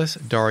tells us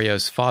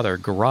Dario's father,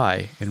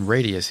 Garai, and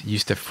Radius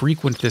used to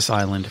frequent this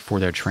island for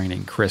their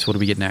training. Chris, what do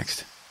we get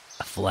next?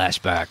 A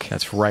flashback.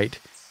 That's right.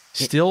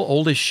 Still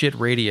old as shit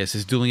Radius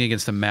is dueling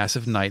against a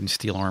massive knight in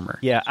steel armor.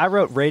 Yeah, I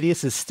wrote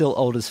Radius is still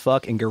old as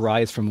fuck and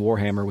Garai is from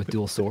Warhammer with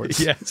dual swords.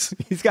 Yes.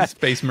 He's got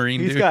Space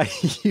Marine He's got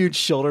huge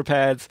shoulder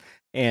pads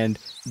and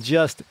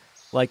just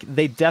Like,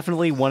 they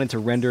definitely wanted to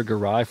render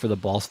Garai for the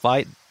boss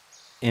fight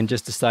and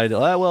just decided,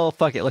 oh, well,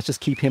 fuck it, let's just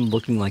keep him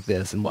looking like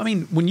this. And Well, I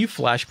mean, when you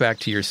flash back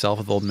to yourself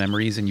with old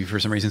memories and you, for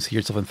some reason, see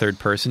yourself in third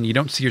person, you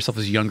don't see yourself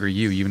as younger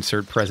you. You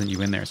insert present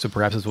you in there. So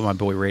perhaps that's what my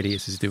boy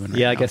Radius is doing right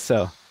yeah, now. I guess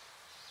so.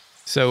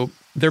 So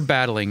they're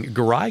battling.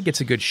 Garai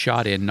gets a good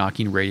shot in,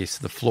 knocking Radius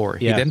to the floor.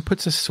 Yeah. He then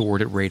puts a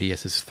sword at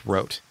Radius's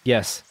throat.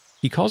 Yes.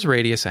 He calls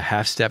Radius a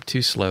half step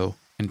too slow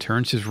and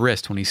turns his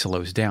wrist when he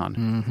slows down.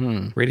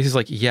 Mm-hmm. Radius is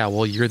like, yeah,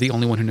 well, you're the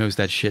only one who knows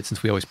that shit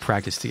since we always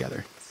practice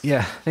together.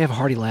 Yeah, they have a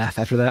hearty laugh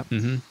after that.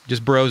 Mm-hmm.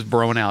 Just bros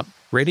broing out.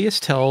 Radius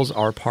tells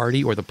our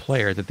party or the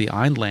player that the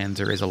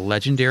Einlanzer is a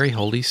legendary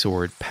holy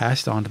sword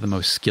passed on to the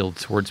most skilled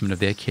swordsmen of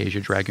the Acacia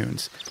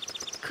Dragoons.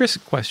 Chris,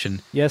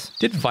 question. Yes?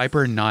 Did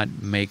Viper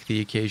not make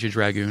the Acacia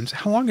Dragoons?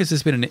 How long has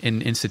this been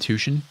an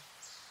institution?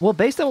 Well,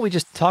 based on what we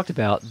just talked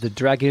about, the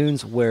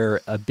Dragoons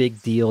were a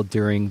big deal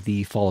during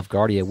the fall of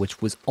Guardia,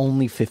 which was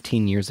only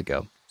 15 years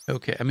ago.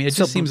 Okay, I mean, it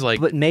just seems like...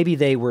 But maybe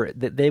they would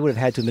have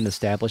had to have been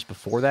established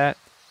before that.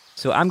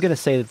 So I'm going to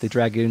say that the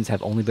Dragoons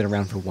have only been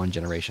around for one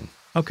generation.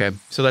 Okay,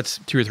 so that's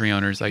 2 or 3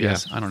 owners, I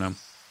guess. I don't know.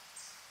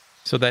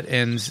 So that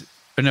ends...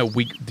 No,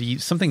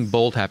 something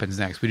bold happens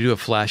next. We do a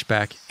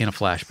flashback in a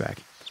flashback.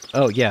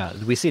 Oh, yeah.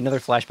 We see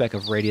another flashback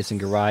of Radius and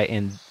Garai,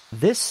 and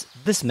this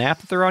map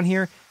that they're on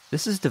here,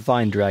 this is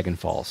Divine Dragon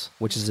Falls,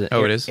 which is, it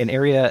is? an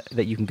area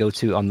that you can go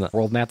to on the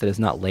world map that is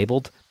not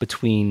labeled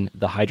between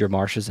the Hydra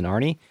Marshes and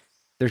Arnie.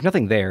 There's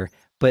nothing there,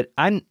 but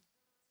I'm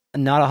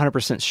not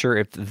 100% sure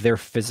if they're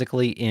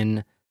physically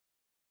in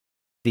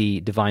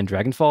the Divine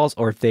Dragon Falls,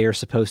 or if they are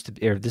supposed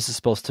to, or this is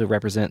supposed to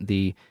represent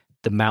the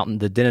mountain,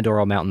 the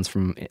Denadoro Mountains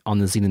on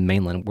the Xenon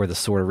mainland where the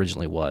sword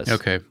originally was.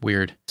 Okay,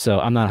 weird. So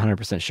I'm not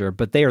 100% sure,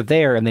 but they are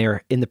there, and they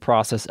are in the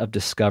process of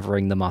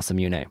discovering the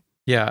Masamune.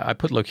 Yeah, I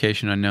put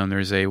location unknown.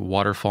 There's a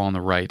waterfall on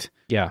the right.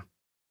 Yeah.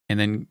 And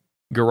then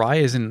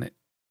Garai is in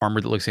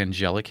armor that looks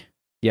angelic.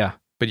 Yeah.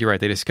 But you're right,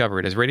 they discover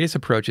it. As Radius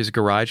approaches,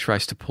 Garai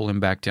tries to pull him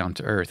back down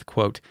to Earth.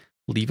 Quote,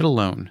 "Leave it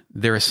alone.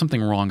 There is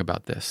something wrong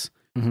about this."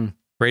 Mm-hmm.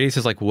 Radius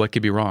is like, what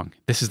could be wrong?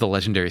 This is the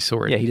legendary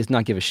sword. Yeah, he does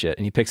not give a shit,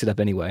 and he picks it up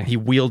anyway. He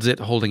wields it,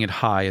 holding it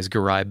high as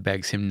Garai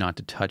begs him not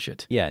to touch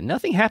it. Yeah,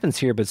 nothing happens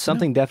here, but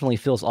something definitely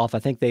feels off. I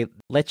think they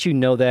let you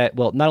know that,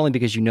 well, not only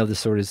because you know the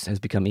sword has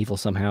become evil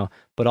somehow,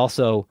 but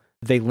also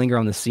they linger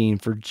on the scene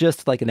for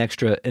just like an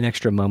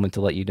extra moment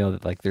to let you know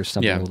that like there's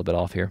something a little bit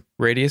off here.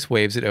 Radius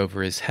waves it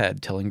over his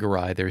head, telling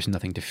Garai there's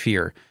nothing to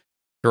fear.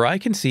 Garai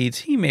concedes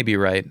he may be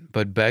right,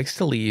 but begs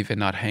to leave and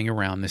not hang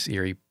around this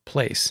eerie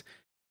place.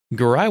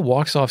 Garai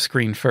walks off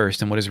screen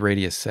first, and what does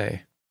Radius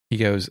say? He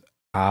goes,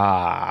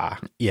 "Ah."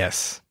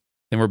 Yes.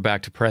 Then we're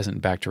back to present,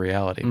 back to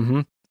reality.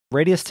 Mm-hmm.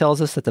 Radius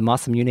tells us that the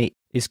Masamune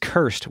is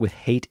cursed with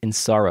hate and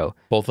sorrow.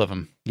 Both of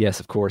them. Yes,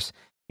 of course.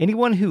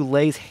 Anyone who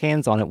lays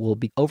hands on it will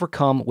be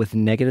overcome with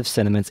negative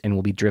sentiments and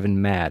will be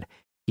driven mad.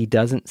 He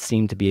doesn't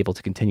seem to be able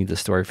to continue the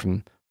story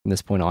from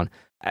this point on.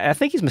 I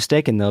think he's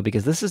mistaken, though,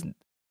 because this is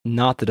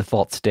not the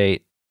default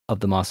state of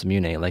the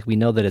Masamune. Like, we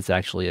know that it's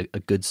actually a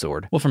good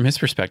sword. Well, from his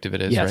perspective,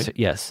 it is, yes, right?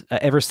 Yes.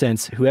 Ever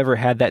since whoever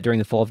had that during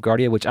the Fall of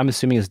Guardia, which I'm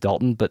assuming is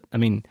Dalton, but I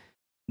mean,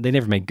 they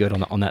never made good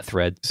on that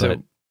thread. So, but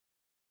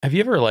have you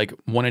ever like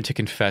wanted to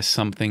confess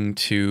something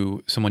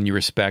to someone you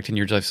respect, and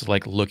you're just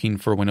like looking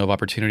for a window of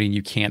opportunity, and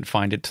you can't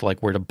find it to like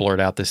where to blurt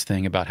out this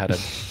thing about how to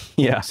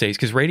say?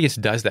 Because Radius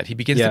does that. He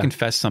begins to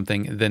confess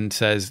something, then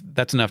says,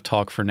 "That's enough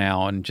talk for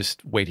now, and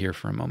just wait here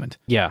for a moment."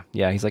 Yeah.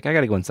 He's like, I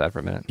got to go inside for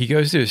a minute. He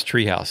goes to his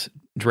treehouse.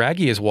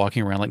 Draggy is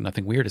walking around like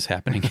nothing weird is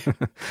happening.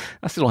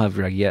 I still don't have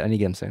Draggy yet. I need to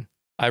get him soon.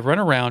 I run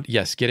around.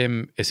 Yes, get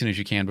him as soon as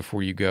you can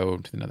before you go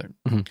to another.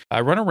 Mm-hmm.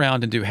 I run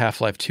around and do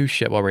Half-Life 2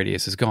 shit while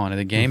Radius is gone, and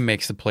the game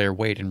makes the player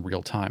wait in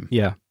real time.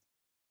 Yeah.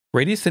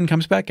 Radius then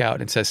comes back out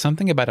and says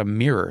something about a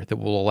mirror that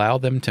will allow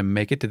them to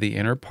make it to the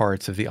inner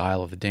parts of the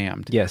Isle of the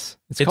Damned. Yes.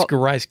 It's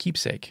Garai's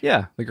keepsake.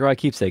 Yeah, the Garai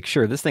keepsake.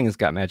 Sure, this thing has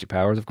got magic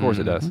powers. Of course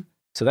it does.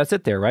 So that's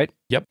it there, right?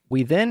 Yep.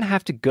 We then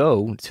have to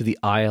go to the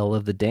Isle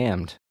of the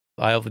Damned.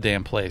 Isle of the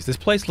Damned place. This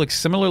place looks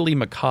similarly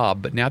macabre,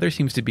 but now there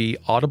seems to be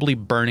audibly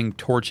burning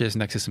torches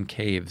next to some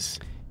caves.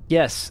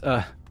 Yes.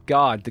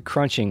 God, the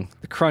crunching,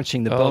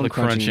 the bone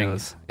crunching.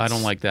 Noise. I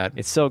don't like that.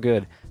 It's so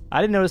good.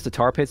 I didn't notice the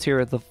tar pits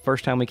here the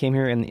first time we came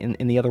here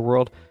in the other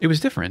world. It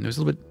was different. It was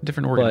a little bit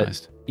different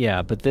organized.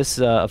 But this,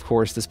 of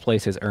course, this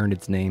place has earned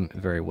its name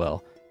very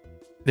well.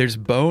 There's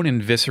bone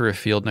and viscera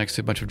field next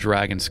to a bunch of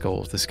dragon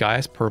skulls. The sky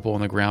is purple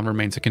and the ground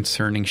remains a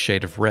concerning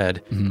shade of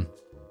red. Mm-hmm.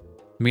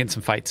 We get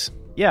some fights.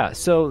 Yeah,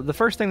 so the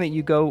first thing that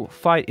you go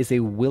fight is a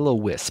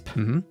will-o-wisp.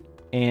 Mm-hmm.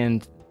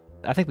 And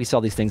I think we saw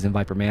these things in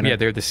Viper Manor. Yeah,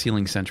 they're the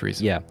ceiling sentries.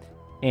 Yeah.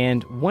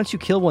 And once you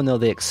kill one, though,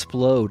 they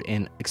explode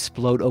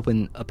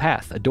open a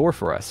path, a door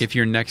for us. If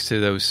you're next to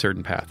those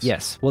certain paths.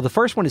 Yes. Well, the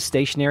first one is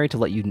stationary to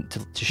let you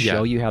to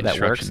show you how that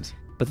works.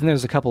 But then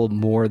there's a couple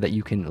more that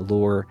you can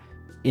lure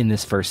in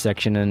this first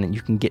section, and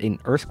you can get an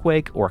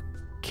earthquake or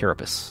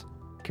carapace.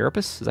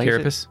 Carapace? Is that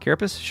Carapace?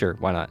 Carapace? Sure,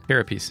 why not?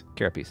 Carapace.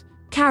 Carapace.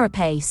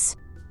 Carapace.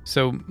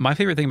 So my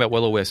favorite thing about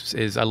Will-O-Wisps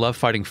is I love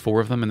fighting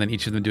 4 of them and then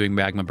each of them doing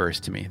magma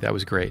burst to me. That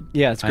was great.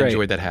 Yeah, it's great. I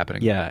enjoyed that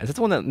happening. Yeah. Is that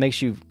the one that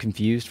makes you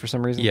confused for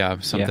some reason? Yeah,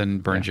 something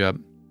burns you up.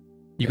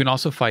 You can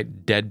also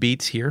fight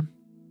deadbeats here,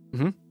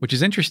 which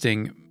is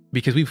interesting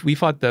because we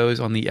fought those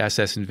on the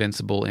SS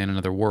Invincible in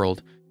Another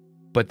World,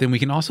 but then we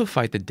can also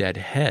fight the dead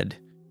head.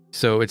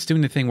 So it's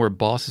doing the thing where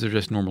bosses are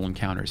just normal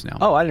encounters now.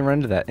 Oh, I didn't run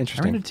into that.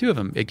 Interesting. I ran into 2 of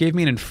them. It gave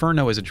me an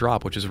Inferno as a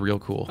drop, which is real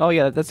cool. Oh,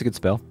 yeah, that's a good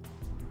spell.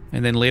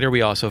 And then later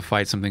we also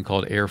fight something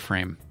called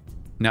Airframe.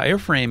 Now,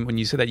 Airframe, when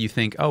you say that, you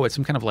think, oh, it's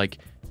some kind of like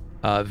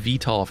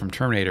VTOL from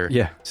Terminator.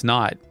 Yeah. It's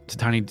not. It's a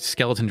tiny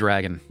skeleton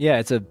dragon. Yeah,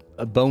 it's a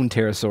bone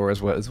pterosaur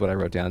is what I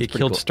wrote down. It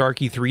killed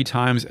Starkey 3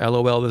 times.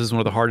 LOL, this is one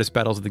of the hardest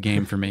battles of the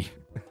game for me.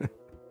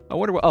 I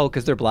wonder what... Oh,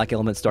 because they're black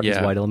element, Starkey's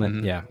white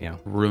element. Yeah.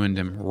 Ruined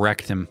him.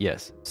 Wrecked him.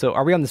 Yes. So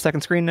are we on the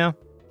second screen now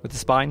with the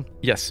spine?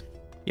 Yes.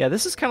 Yeah,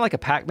 this is kind of like a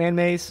Pac-Man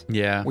maze.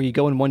 Yeah. Where you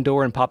go in one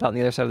door and pop out on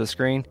the other side of the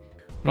screen.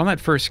 But on that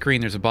first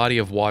screen, there's a body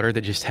of water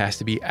that just has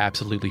to be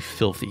absolutely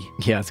filthy.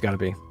 Yeah, it's got to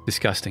be.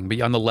 Disgusting.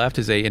 But on the left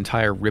is an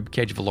entire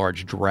ribcage of a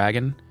large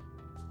dragon.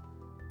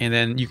 And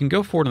then you can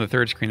go forward on the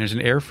third screen. There's an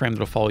airframe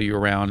that'll follow you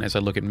around as I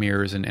look at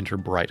mirrors and enter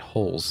bright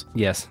holes.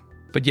 Yes.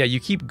 But yeah, you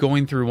keep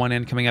going through one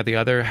end, coming out the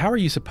other. How are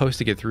you supposed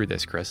to get through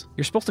this, Chris?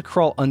 You're supposed to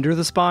crawl under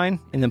the spine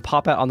and then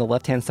pop out on the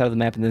left-hand side of the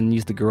map and then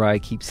use the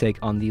Garai keepsake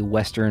on the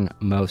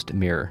westernmost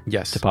mirror.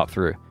 Yes. To pop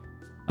through.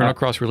 Chrono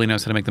Cross really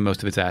knows how to make the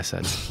most of its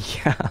assets.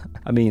 Yeah.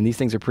 I mean, these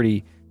things are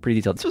pretty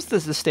detailed. This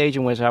was the stage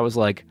in which I was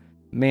like,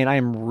 man, I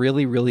am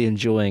really, really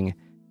enjoying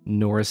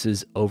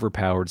Norris's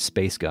overpowered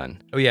space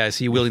gun. Oh yeah, is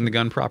he wielding the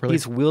gun properly?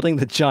 He's wielding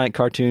the giant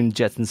cartoon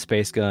Jetson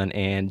space gun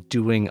and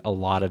doing a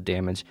lot of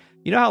damage.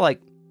 You know how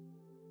like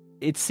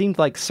it seemed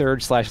like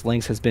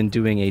Surge/Lynx has been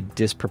doing a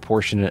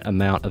disproportionate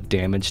amount of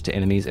damage to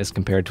enemies as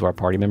compared to our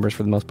party members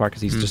for the most part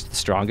because he's just the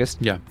strongest.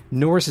 Yeah.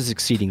 Norris is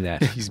exceeding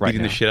that. He's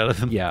beating the shit out of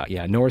them.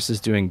 Yeah. Norris is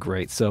doing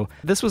great. So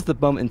this was the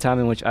moment in time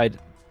in which I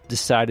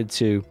decided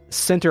to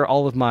center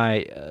all of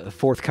my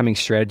forthcoming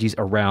strategies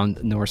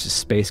around Norris's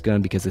space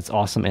gun because it's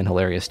awesome and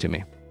hilarious to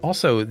me.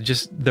 Also,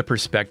 just the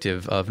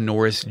perspective of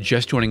Norris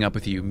just joining up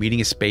with you, meeting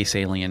a space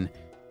alien,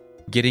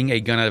 getting a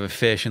gun out of a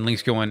fish, and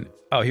Link's going,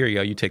 oh, here you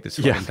go, you take this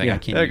fucking thing, I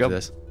can't use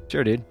this.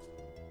 Sure, dude.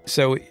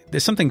 So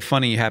there's something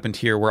funny happened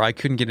here where I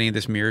couldn't get any of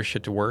this mirror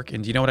shit to work,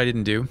 and do you know what I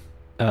didn't do?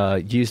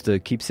 Use the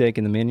keepsake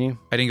in the menu?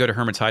 I didn't go to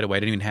Hermit's Hideaway, I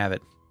didn't even have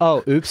it.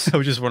 Oh, oops. I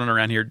was just running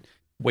around here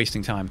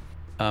wasting time.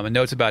 A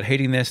note's about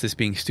hating this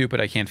being stupid,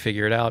 I can't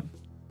figure it out.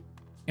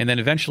 And then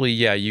eventually,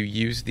 yeah, you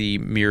use the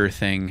mirror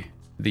thing,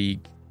 the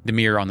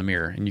mirror on the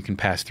mirror, and you can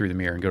pass through the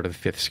mirror and go to the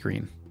 5th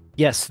screen.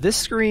 Yes, this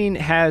screen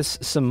has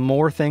some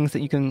more things that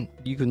you can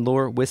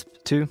lure Wisp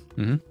to,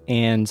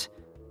 and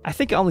I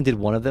think I only did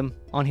one of them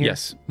on here.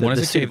 Yes, one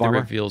is a cave that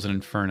reveals an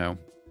inferno.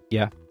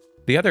 Yeah.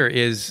 The other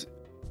is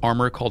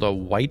armor called a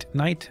White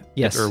Knight.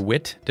 Yes, or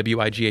Wit,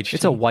 W-I-G-H-T.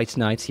 It's a White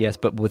Knight, yes,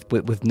 but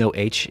with no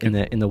H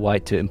in the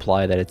white to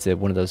imply that it's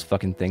one of those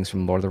fucking things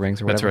from Lord of the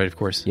Rings or whatever. That's right, of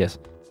course. Yes.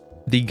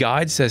 The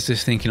guide says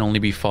this thing can only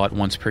be fought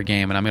once per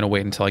game, and I'm going to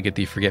wait until I get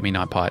the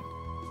Forget-Me-Not pot.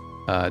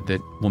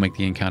 That will make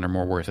the encounter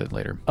more worth it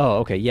later. Oh,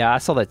 okay. Yeah, I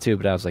saw that too,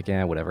 but I was like,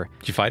 yeah, whatever.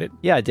 Did you fight it?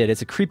 Yeah, I did.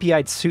 It's a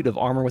creepy-eyed suit of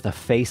armor with a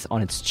face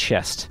on its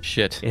chest.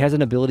 Shit. It has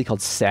an ability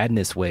called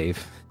Sadness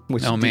Wave.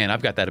 Which man,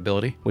 I've got that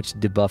ability. Which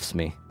debuffs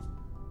me.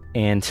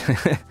 And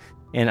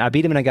and I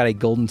beat him and I got a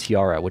golden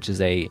tiara, which is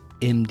a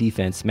M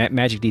defense,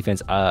 magic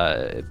defense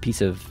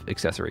piece of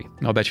accessory.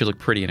 I'll bet you look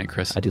pretty in it,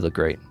 Chris. I do look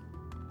great.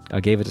 I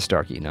gave it to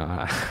Starkey. No,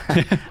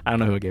 I don't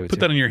know who I gave it to.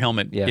 Put that on your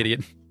helmet,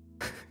 idiot.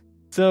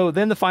 So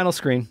then the final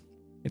screen.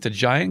 It's a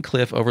giant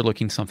cliff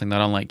overlooking something not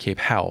unlike Cape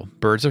Howe.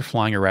 Birds are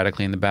flying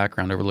erratically in the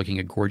background, overlooking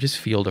a gorgeous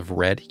field of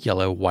red,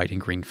 yellow, white,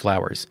 and green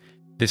flowers.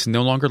 This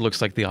no longer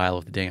looks like the Isle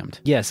of the Damned.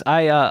 Yes,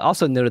 I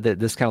also noted that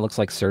this kind of looks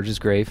like Surge's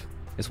grave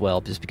as well,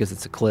 just because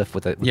it's a cliff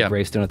with a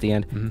gravestone at the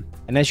end. Mm-hmm.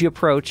 And as you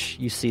approach,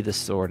 you see this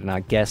sword, and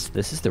I guess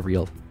this is the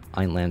real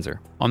Einlanzer.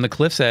 On the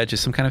cliff's edge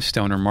is some kind of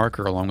stone or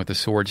marker, along with a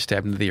sword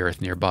stabbed into the earth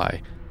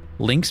nearby.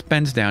 Lynx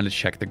bends down to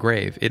check the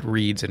grave. It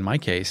reads, in my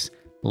case,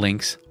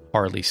 Lynx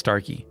Harley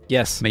Starkey.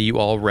 Yes. May you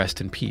all rest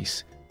in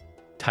peace.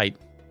 Tight.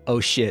 Oh,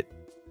 shit.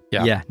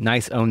 Yeah. Yeah,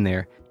 nice own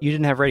there. You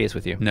didn't have Radius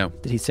with you? No.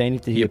 Did he say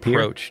anything? Did he appear?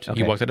 Approached.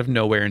 Okay. He walked out of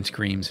nowhere and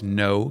screams,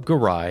 "No,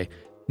 Garai.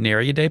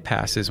 Nary a day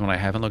passes when I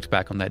haven't looked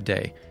back on that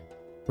day."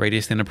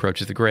 Radius then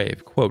approaches the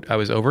grave. Quote, "I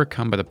was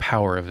overcome by the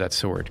power of that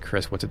sword."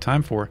 Chris, what's it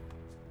time for?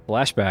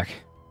 Flashback.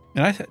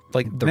 And I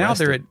now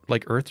they're at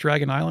Earth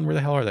Dragon Island. Where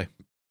the hell are they?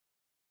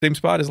 Same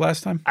spot as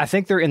last time? I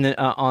think they're in the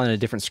on a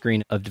different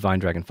screen of Divine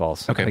Dragon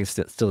Falls. Okay. I think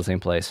it's still the same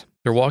place.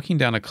 They're walking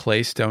down a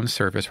clay stone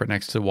surface right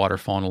next to the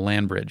waterfall on a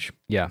land bridge.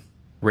 Yeah.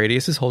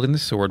 Radius is holding the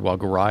sword while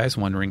Garai is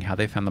wondering how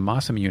they found the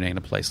Masamune in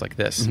a place like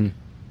this. Mm-hmm.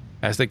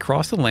 As they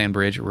cross the land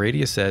bridge,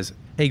 Radius says,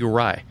 "Hey,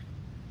 Garai,"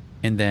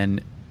 and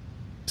then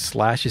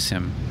slashes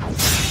him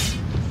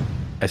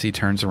as he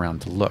turns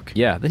around to look.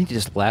 Yeah, then he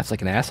just laughs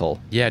like an asshole.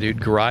 Yeah, dude.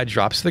 Garai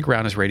drops to the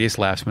ground as Radius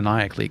laughs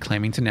maniacally,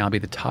 claiming to now be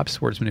the top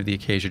swordsman of the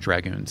Acacia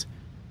Dragoons.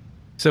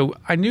 So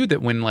I knew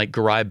that when like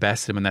Garai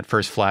bested him in that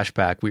first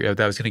flashback,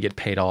 that was going to get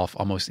paid off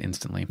almost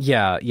instantly.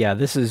 Yeah.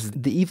 This is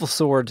the evil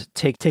sword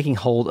taking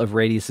hold of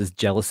Radius's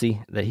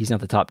jealousy that he's not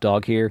the top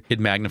dog here. It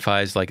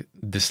magnifies like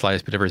the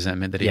slightest bit of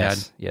resentment that he had.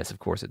 Yes, of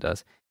course it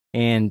does.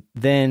 And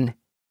then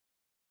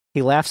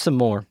he laughs some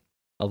more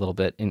a little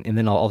bit, and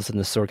then all of a sudden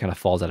the sword kind of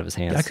falls out of his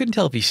hands. I couldn't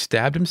tell if he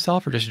stabbed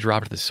himself or just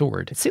dropped the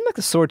sword. It seemed like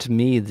the sword to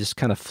me just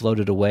kind of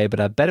floated away, but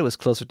I bet it was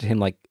closer to him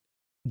like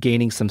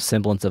gaining some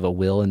semblance of a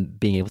will and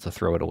being able to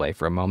throw it away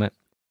for a moment.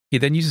 He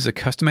then uses a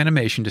custom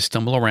animation to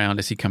stumble around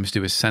as he comes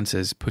to his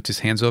senses, puts his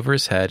hands over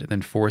his head,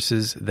 then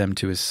forces them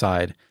to his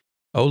side.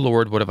 Oh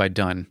Lord, what have I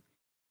done?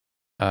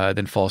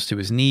 Then falls to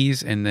his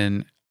knees and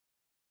then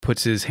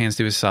puts his hands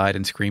to his side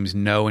and screams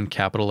no in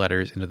capital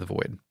letters into the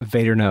void.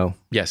 Vader, no.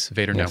 Yes,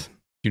 Vader, no.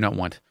 Do not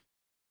want.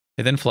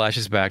 It then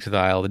flashes back to the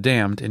Isle of the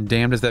Damned, and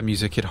damned as that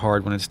music hit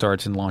hard when it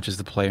starts and launches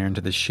the player into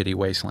this shitty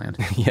wasteland.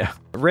 Yeah.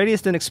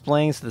 Radius then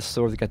explains the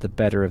sword that got the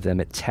better of them.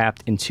 It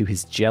tapped into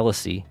his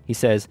jealousy. He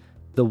says,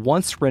 the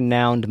once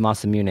renowned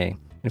Masamune.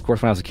 And of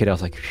course, when I was a kid, I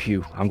was like,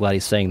 phew, I'm glad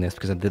he's saying this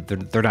because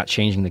they're not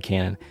changing the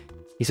canon.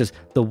 He says,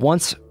 the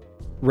once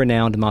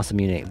renowned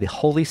Masamune, the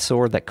holy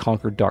sword that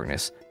conquered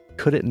darkness,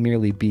 could it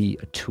merely be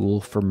a tool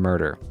for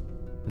murder?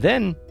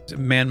 Then...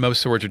 Man,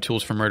 most swords are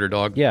tools for murder,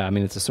 dog. Yeah, I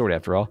mean, it's a sword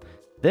after all.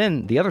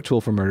 Then, the other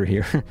tool for murder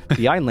here,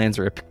 the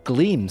Einlanzer,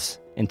 gleams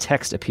and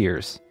text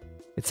appears.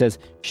 It says,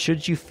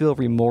 should you feel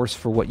remorse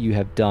for what you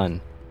have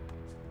done,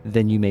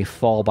 then you may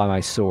fall by my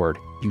sword,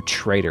 you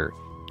traitor.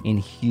 And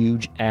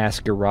huge-ass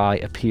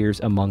Garai appears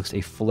amongst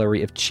a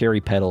flurry of cherry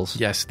petals.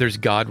 Yes, there's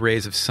god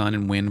rays of sun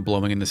and wind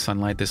blowing in the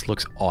sunlight. This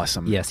looks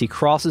awesome. Yes, he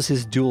crosses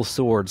his dual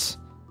swords,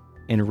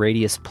 and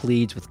Radius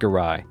pleads with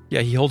Garai.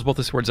 Yeah, he holds both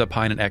the swords up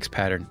high in an X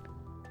pattern.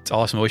 It's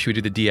awesome. I wish we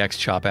would do the DX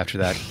chop after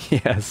that.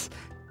 Yes.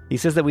 He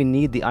says that we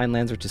need the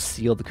Einlanzer to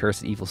seal the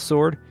cursed evil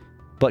sword,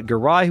 but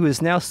Garai, who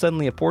is now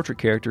suddenly a portrait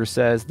character,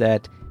 says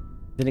that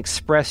then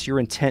express your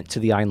intent to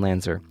the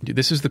Einlanzer. Dude,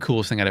 this is the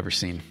coolest thing I'd ever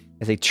seen.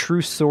 As a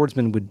true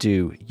swordsman would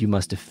do, you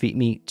must defeat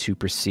me to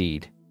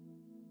proceed.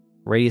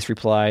 Radius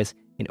replies,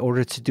 in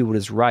order to do what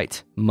is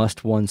right,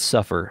 must one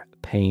suffer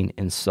pain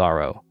and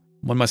sorrow.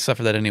 One must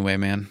suffer that anyway,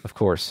 man. Of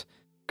course.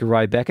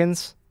 Garai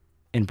beckons,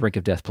 and Brink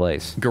of Death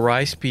plays.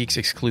 Garai speaks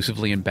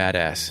exclusively in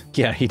badass.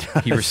 Yeah, he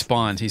does. He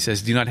responds. He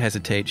says, do not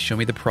hesitate. Show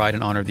me the pride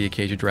and honor of the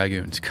Acacia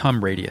Dragoons.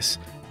 Come, Radius.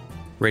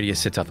 Radius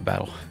sits out the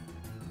battle.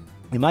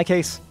 In my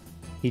case,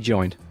 he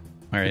joined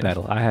the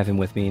battle. I have him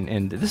with me,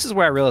 and this is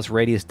where I realized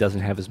Radius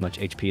doesn't have as much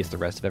HP as the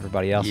rest of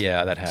everybody else.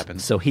 Yeah, that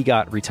happens. So he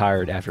got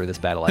retired after this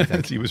battle, I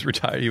think. He was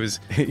retired. He was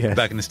Yes.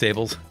 back in the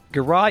stables.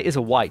 Garai is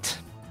a white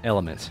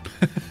element.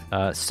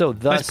 So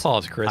thus, Nice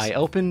pause, Chris. I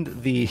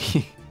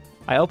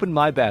opened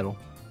my battle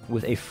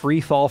with a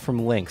free fall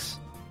from Lynx,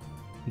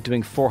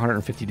 doing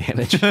 450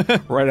 damage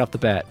right off the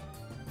bat.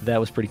 That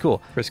was pretty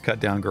cool. Chris cut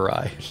down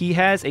Garai. He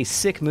has a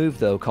sick move,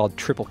 though, called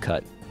Triple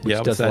Cut. Which Yeah,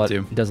 what's that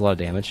do? Does a lot of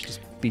damage. Just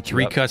beats you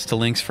 3 up. cuts to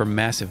Lynx for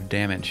massive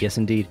damage. Yes,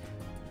 indeed.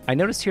 I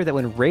noticed here that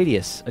when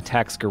Radius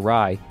attacks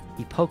Garai,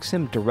 he pokes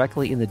him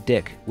directly in the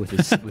dick with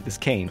his with his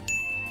cane.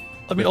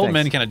 I mean, old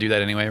men kind of do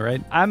that anyway,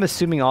 right? I'm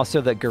assuming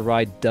also that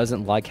Garai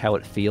doesn't like how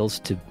it feels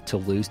to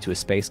lose to a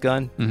space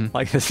gun. Mm-hmm.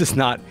 Like this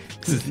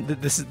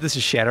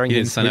is shattering. He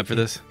didn't sign up for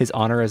this. His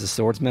honor as a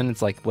swordsman.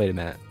 It's like, wait a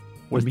minute,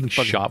 We're being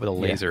shot with a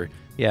laser.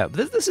 Yeah,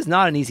 but this is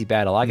not an easy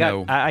battle.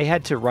 No. I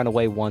had to run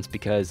away once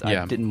because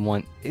I didn't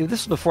want. This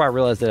was before I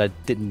realized that I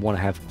didn't want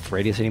to have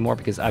Radius anymore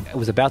because I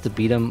was about to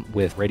beat him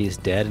with Radius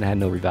dead and I had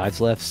no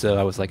revives left. So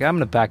I was like, I'm going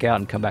to back out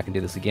and come back and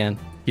do this again.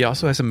 He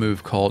also has a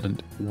move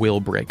called Will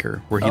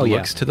Breaker, where he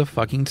looks to the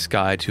fucking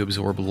sky to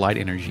absorb light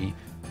energy,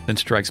 then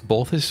strikes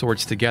both his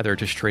swords together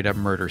to straight up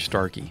murder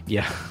Starkey.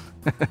 Yeah.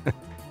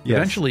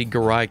 Eventually,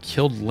 Garai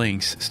killed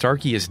Lynx.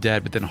 Starkey is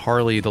dead, but then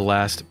Harley, the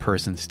last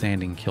person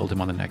standing, killed him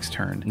on the next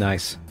turn.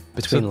 Nice.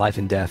 Between life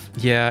and death.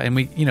 Yeah, and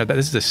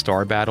this is a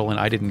star battle, and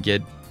I didn't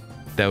get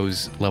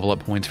those level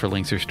up points for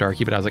Lynx or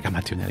Starkey, but I was like, I'm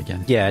not doing that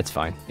again. Yeah, it's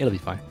fine. It'll be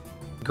fine.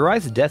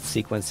 Garai's death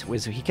sequence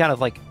was he kind of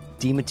like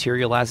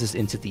dematerializes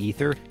into the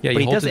ether. Yeah,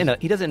 but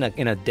he does it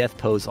in a death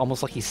pose,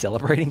 almost like he's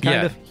celebrating.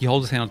 Kind of. He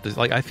holds his hand up.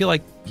 Like I feel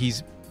like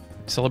he's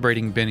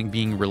celebrating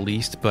being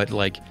released, but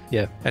like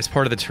as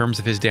part of the terms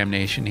of his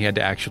damnation, he had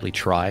to actually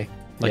try.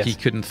 Like he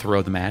couldn't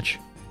throw the match.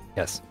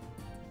 Yes.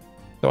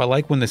 So I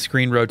like when the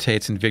screen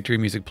rotates and victory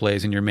music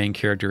plays and your main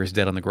character is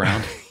dead on the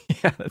ground.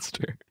 Yeah, that's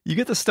true. You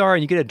get the star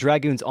and you get a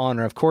Dragoon's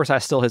honor. Of course, I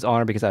stole his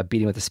honor because I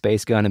beat him with a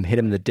space gun and hit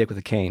him in the dick with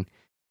a cane.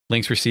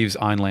 Lynx receives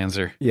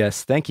Einlanzer.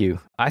 Yes, thank you.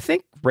 I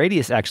think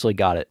Radius actually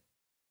got it.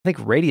 I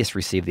think Radius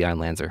received the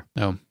Einlanzer.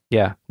 Oh.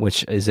 Yeah,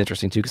 which is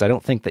interesting too because I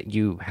don't think that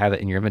you have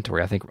it in your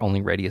inventory. I think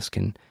only Radius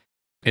can.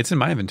 It's in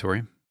my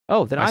inventory.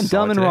 Oh, then I'm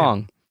dumb and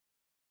wrong.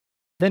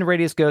 Then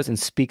Radius goes and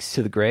speaks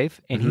to the grave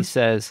and he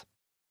says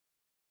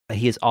that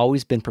he has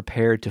always been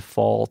prepared to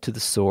fall to the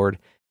sword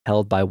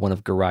held by one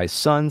of Garai's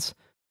sons.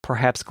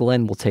 Perhaps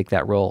Glenn will take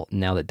that role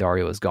now that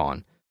Dario is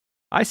gone.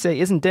 I say,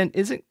 isn't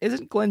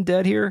Glenn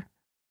dead here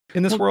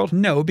in this world?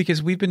 No,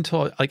 because we've been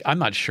told, like, I'm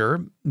not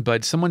sure,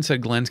 but someone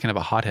said Glenn's kind of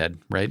a hothead,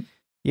 right?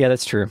 Yeah,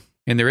 that's true.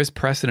 And there is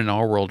precedent in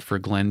our world for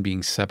Glenn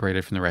being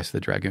separated from the rest of the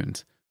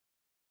Dragoons.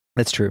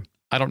 That's true.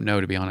 I don't know,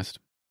 to be honest.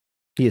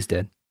 He is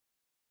dead.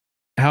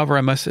 However,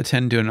 I must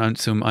attend to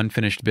some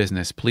unfinished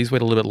business. Please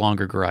wait a little bit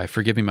longer, Garai.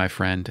 Forgive me, my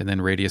friend. And then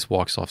Radius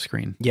walks off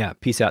screen. Yeah,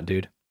 peace out,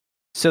 dude.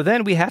 So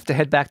then we have to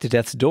head back to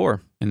Death's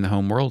Door. In the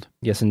home world.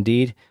 Yes,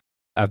 indeed.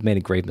 I've made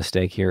a grave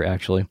mistake here,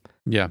 actually.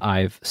 Yeah.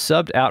 I've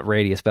subbed out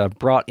Radius, but I've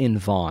brought in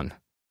Vaughn.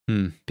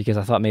 Because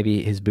I thought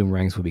maybe his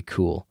boomerangs would be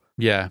cool.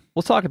 Yeah.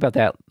 We'll talk about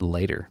that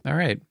later. All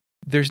right.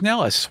 There's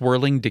now a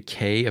swirling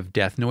decay of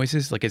death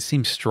noises. Like it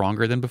seems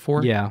stronger than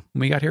before. Yeah. When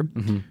we got here.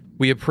 Mm-hmm.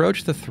 We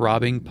approach the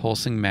throbbing,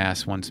 pulsing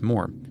mass once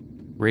more.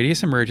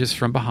 Radius emerges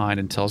from behind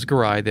and tells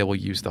Garai they will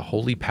use the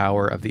holy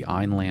power of the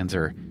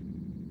Einlanzer.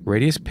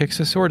 Radius picks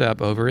a sword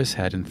up over his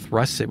head and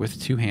thrusts it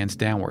with 2 hands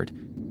downward.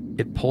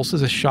 It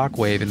pulses a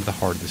shockwave into the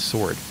heart of the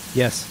sword.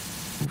 Yes.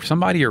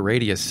 Somebody or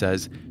Radius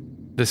says,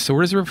 the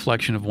sword is a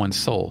reflection of one's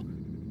soul.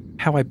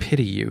 How I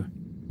pity you.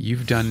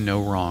 You've done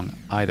no wrong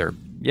either.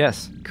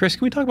 Yes. Chris,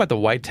 can we talk about the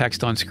white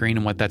text on screen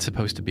and what that's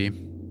supposed to be?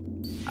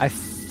 I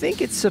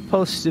think it's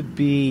supposed to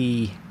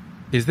be...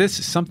 Is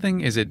this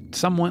something? Is it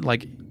someone,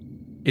 like...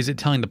 Is it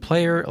telling the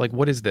player? Like,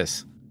 what is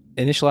this?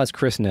 Initialize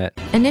ChrisNet.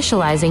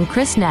 Initializing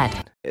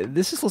ChrisNet.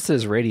 This is listed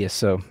as Radius,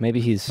 so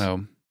maybe he's...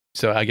 Oh,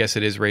 so I guess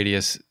it is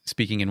Radius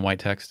speaking in white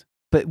text.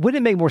 But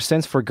wouldn't it make more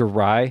sense for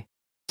Garai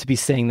to be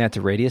saying that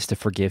to Radius to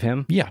forgive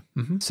him? Yeah.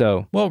 Mm-hmm.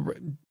 So... Well,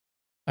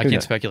 I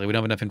can't speculate. We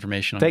don't have enough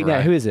information on Fake Garai.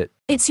 Nat, who is it?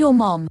 It's your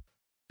mom.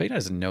 Fake Nat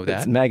doesn't know that.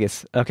 It's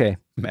Magus. Okay.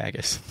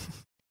 Magus.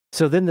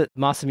 So then the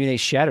Masamune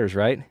shatters,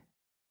 right?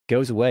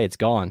 Goes away. It's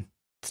gone.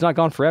 It's not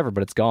gone forever,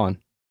 but it's gone.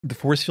 The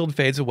force field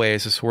fades away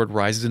as the sword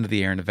rises into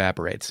the air and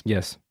evaporates.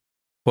 Yes.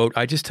 Quote,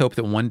 I just hope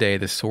that one day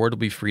the sword will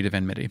be freed of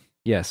enmity.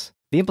 Yes.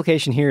 The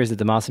implication here is that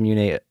the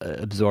Masamune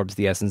absorbs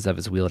the essence of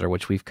its wielder,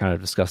 which we've kind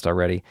of discussed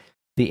already.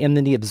 The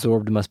enmity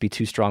absorbed must be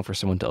too strong for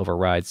someone to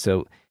override.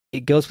 So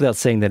it goes without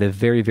saying that a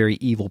very, very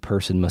evil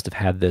person must have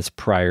had this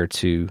prior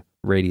to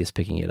Radius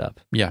picking it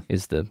up. Yeah.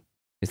 Is the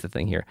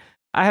thing here.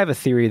 I have a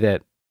theory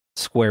that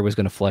Square was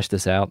going to flesh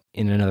this out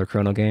in another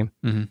Chrono game.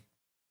 Mm-hmm.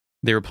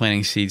 They were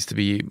planting seeds to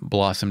be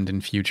blossomed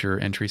in future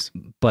entries.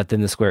 But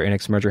then the Square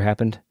Enix merger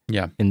happened.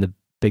 Yeah. And the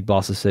big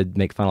bosses said,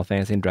 make Final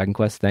Fantasy and Dragon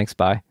Quest. Thanks,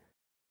 bye.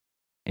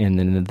 And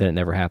then it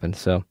never happened.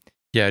 So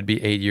yeah, it'd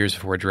be 8 years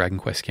before a Dragon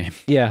Quest came.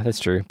 Yeah,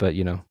 that's true. But,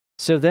 you know.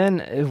 So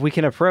then we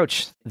can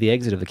approach the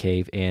exit of the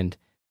cave, and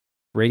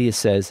Radius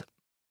says,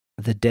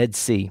 the Dead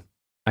Sea.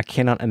 I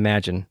cannot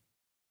imagine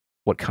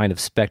what kind of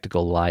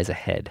spectacle lies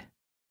ahead.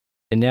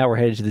 And now we're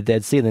headed to the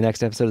Dead Sea in the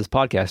next episode of this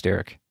podcast,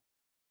 Eric.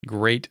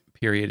 Great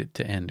period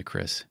to end,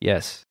 Chris.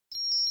 Yes.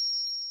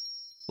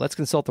 Let's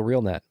consult the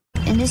real net.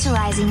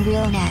 Initializing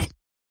real net.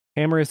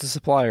 Hammer is the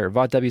supplier.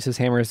 VOTW says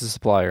Hammer is the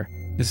supplier.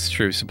 This is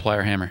true.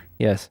 Supplier Hammer.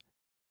 Yes.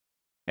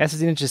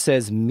 SSD Ninja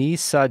says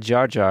Misa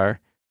Jar Jar.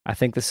 I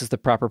think this is the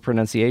proper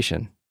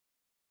pronunciation.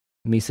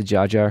 Misa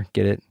Jar Jar.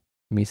 Get it?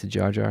 Misa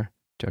Jar Jar.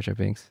 Jar Jar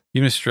Binks.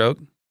 You in a stroke?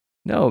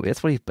 No,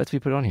 that's what he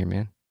put on here,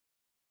 man.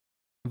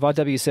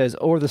 VOTW says,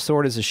 or the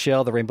sword is a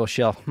shell, the rainbow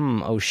shell.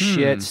 Oh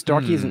shit.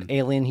 Starkey is an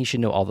alien. He should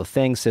know all the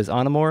things, says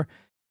Anamor.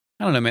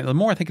 I don't know, man. The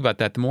more I think about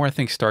that, the more I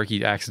think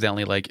Starkey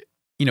accidentally, like,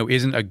 you know,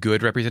 isn't a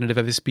good representative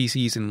of his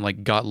species and,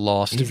 like, got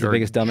lost. He's the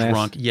biggest dumbass.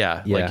 Drunk.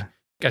 Yeah. Like,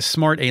 a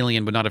smart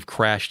alien would not have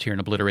crashed here and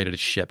obliterated a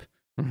ship.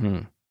 Mm-hmm.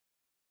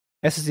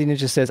 SSD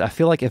Ninja says, I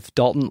feel like if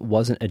Dalton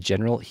wasn't a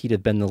general, he'd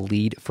have been the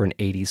lead for an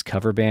 80s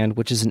cover band,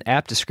 which is an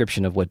apt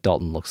description of what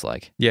Dalton looks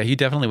like. Yeah, he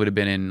definitely would have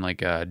been in, like,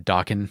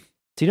 Dawkin.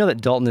 Do you know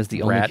that Dalton is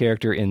the only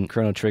character in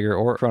Chrono Trigger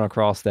or Chrono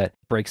Cross that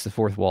breaks the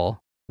fourth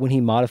wall? When he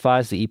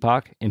modifies the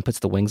Epoch and puts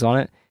the wings on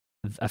it,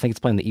 I think it's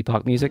playing the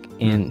Epoch music,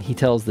 and he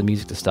tells the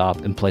music to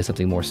stop and play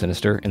something more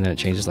sinister, and then it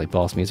changes like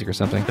boss music or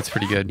something. That's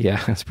pretty good.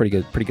 Yeah, that's pretty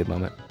good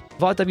moment.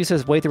 VOTW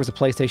says, wait, there was a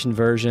PlayStation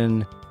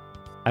version.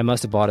 I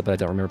must have bought it, but I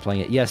don't remember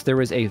playing it. Yes, there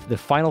was the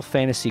Final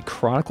Fantasy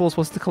Chronicles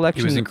was the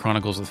collection. It was in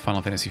Chronicles with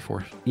Final Fantasy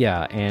IV.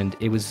 Yeah, and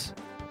it was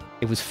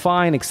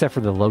fine, except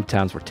for the load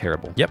times were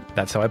terrible. Yep,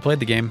 that's how I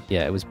played the game.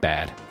 Yeah, it was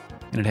bad.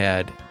 And it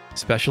had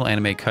special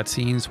anime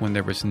cutscenes when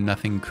there was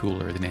nothing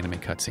cooler than anime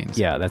cutscenes.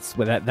 Yeah,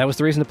 that was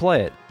the reason to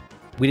play it.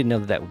 We didn't know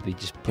that would be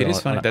just put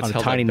on a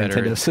tiny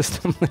Nintendo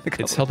system.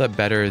 It's held up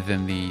better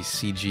than the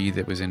CG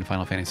that was in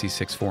Final Fantasy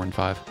 6, 4, and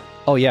 5.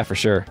 Oh, yeah, for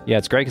sure. Yeah,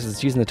 it's great because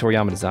it's using the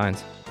Toriyama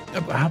designs.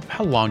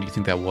 How long do you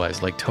think that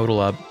was? Like, total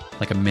up,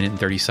 like 1 minute and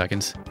 30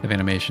 seconds of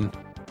animation?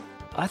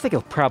 I think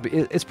it's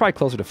probably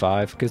closer to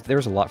 5 because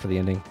there's a lot for the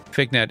ending.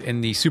 FakeNet,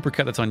 in the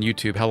supercut that's on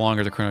YouTube, how long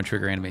are the Chrono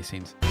Trigger anime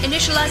scenes?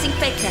 Initializing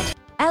FakeNet.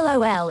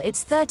 LOL,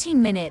 it's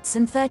 13 minutes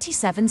and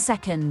 37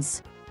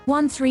 seconds.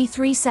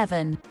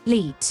 1337,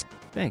 Leet.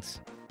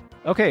 Thanks.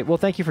 Okay, well,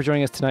 thank you for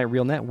joining us tonight,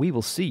 RealNet. We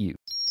will see you.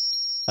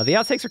 The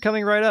outtakes are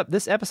coming right up.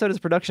 This episode is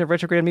a production of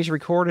Retrograde Amnesia,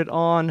 recorded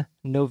on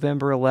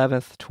November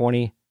 11th,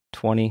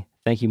 2020.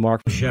 Thank you,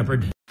 Mark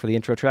Shepard, for the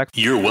intro track.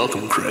 You're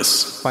welcome,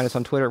 Chris. Find us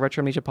on Twitter at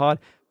Retro Amnesia Pod.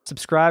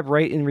 Subscribe,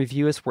 rate, and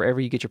review us wherever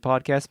you get your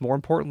podcasts. More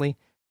importantly,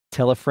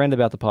 tell a friend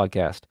about the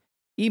podcast.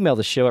 Email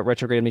the show at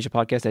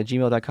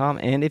retrogradeamnesiapodcast@gmail.com.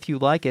 And if you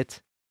like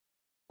it,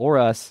 or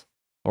us,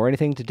 or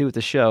anything to do with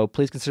the show,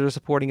 please consider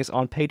supporting us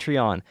on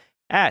Patreon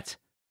at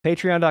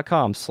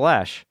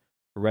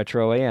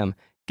patreon.com/retroam.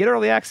 Get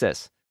early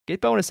access,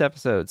 get bonus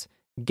episodes,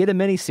 get a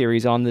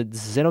mini-series on the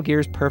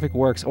Xenogears Perfect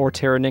Works or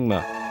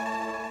Terranigma,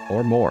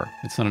 or more.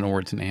 It's not an or,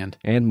 it's an and.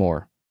 And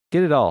more.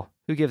 Get it all.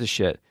 Who gives a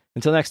shit?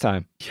 Until next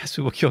time. Yes,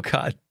 we will kill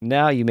God.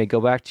 Now you may go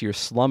back to your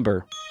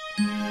slumber.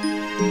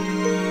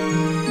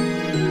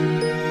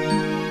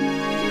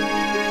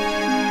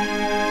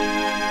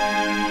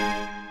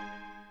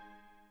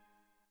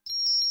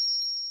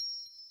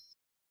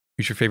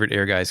 Who's your favorite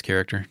Air Guys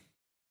character?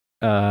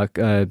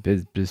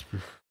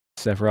 Sephiroth.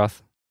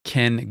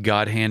 Ken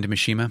Godhand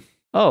Mishima.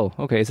 Oh,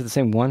 okay. Is it the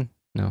same one?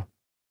 No.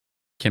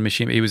 Ken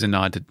Mishima. He was a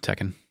nod to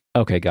Tekken.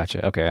 Okay,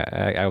 gotcha. Okay,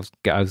 I was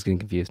getting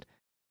confused.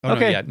 Oh,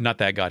 okay. no, yeah, not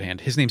that God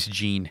Hand. His name's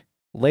Gene.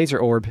 Laser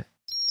orb.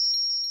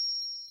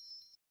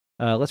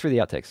 Let's read the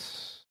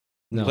outtakes.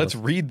 No, let's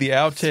read the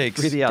outtakes.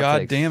 Read the outtakes.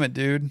 God damn it,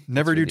 dude.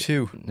 Never do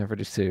two. Never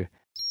do two.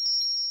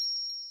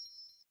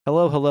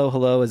 Hello, hello,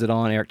 hello. Is it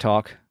on, Eric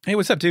Talk? Hey,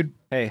 what's up, dude?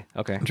 Hey,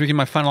 okay. I'm drinking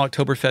my final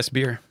Oktoberfest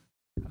beer.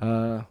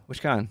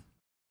 Which kind?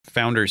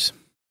 Founders.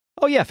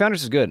 Oh, yeah,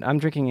 Founders is good. I'm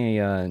drinking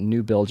a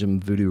New Belgium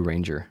Voodoo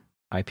Ranger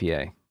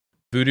IPA.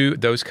 Voodoo,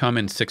 those come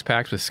in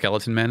 6-packs with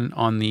skeleton men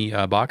on the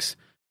box,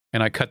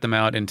 and I cut them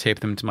out and taped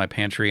them to my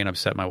pantry and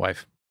upset my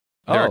wife.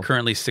 There are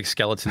currently 6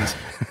 skeletons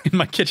in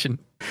my kitchen.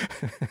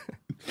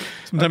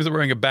 Sometimes they're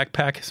wearing a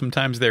backpack.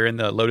 Sometimes they're in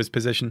the lotus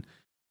position.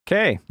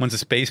 Okay. One's a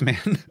spaceman.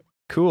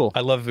 Cool.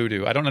 I love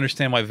Voodoo. I don't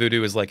understand why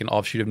Voodoo is like an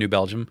offshoot of New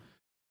Belgium,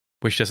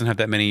 which doesn't have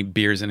that many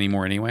beers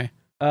anymore anyway.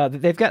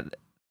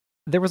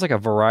 There was like a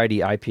variety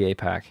IPA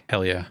pack.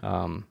 Hell yeah.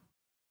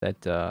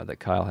 That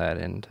Kyle had.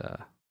 And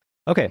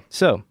okay,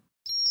 so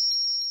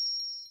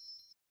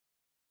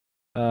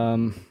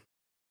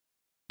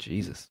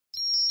Jesus.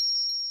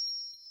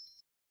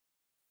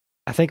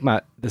 I think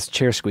this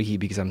chair's squeaky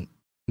because I'm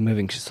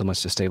moving so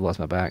much to stabilize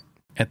my back.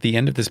 At the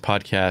end of this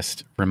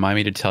podcast, remind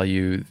me to tell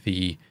you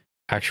the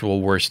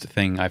actual worst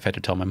thing I've had to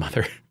tell my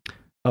mother.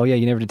 Oh yeah,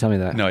 you never did tell me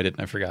that. No, I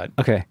didn't. I forgot.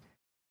 Okay.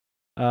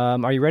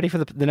 Are you ready for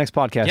the next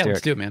podcast, Yeah, Eric?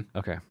 let's do it, man.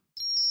 Okay.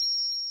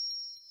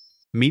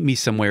 Meet Me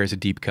Somewhere is a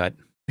deep cut.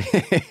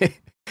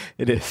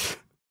 It is.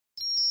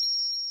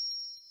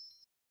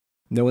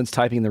 No one's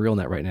typing in the real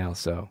net right now,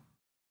 so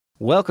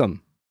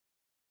welcome.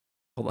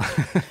 Hold on.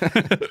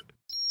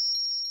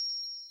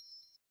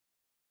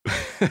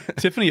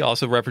 Tiffany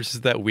also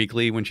references that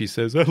weekly when she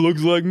says, that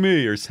looks like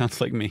me, or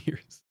sounds like me.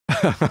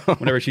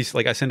 Whenever she's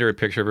like, I send her a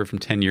picture of her from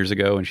 10 years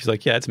ago, and she's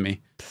like, yeah, it's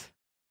me.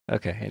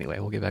 Okay, anyway,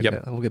 we'll get back to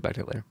that. We'll get back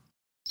to it later.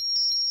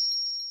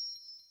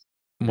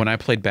 When I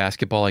played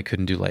basketball, I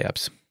couldn't do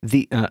layups.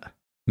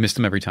 Missed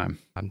them every time.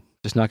 I'm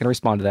just not going to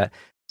respond to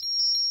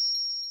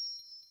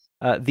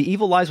that. The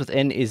Evil Lies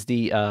Within is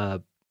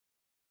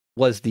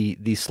was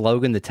the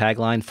slogan, the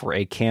tagline for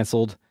a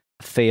canceled,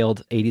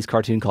 failed 80s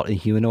cartoon called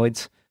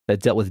Inhumanoids that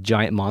dealt with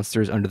giant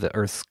monsters under the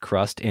Earth's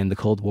crust in the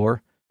Cold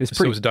War.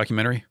 So it was a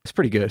documentary? It's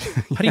pretty good.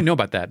 How do you know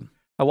about that?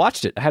 I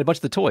watched it. I had a bunch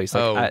of the toys.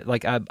 I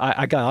got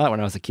on it when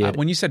I was a kid.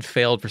 When you said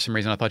failed for some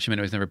reason, I thought you meant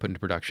it was never put into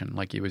production.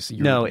 Like it was.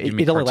 It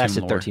only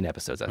lasted 13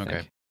 episodes, I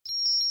think.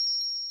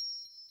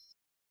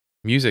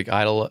 Music,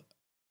 Idol.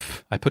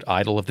 I put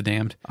Idol of the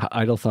Damned.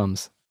 Idle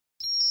Thumbs.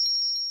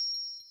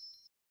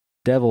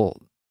 Devil,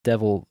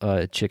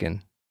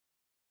 Chicken.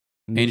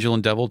 Angel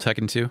and Devil,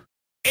 Tekken 2.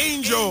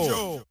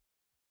 Angel.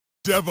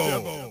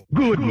 Devil.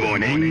 Good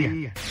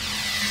morning.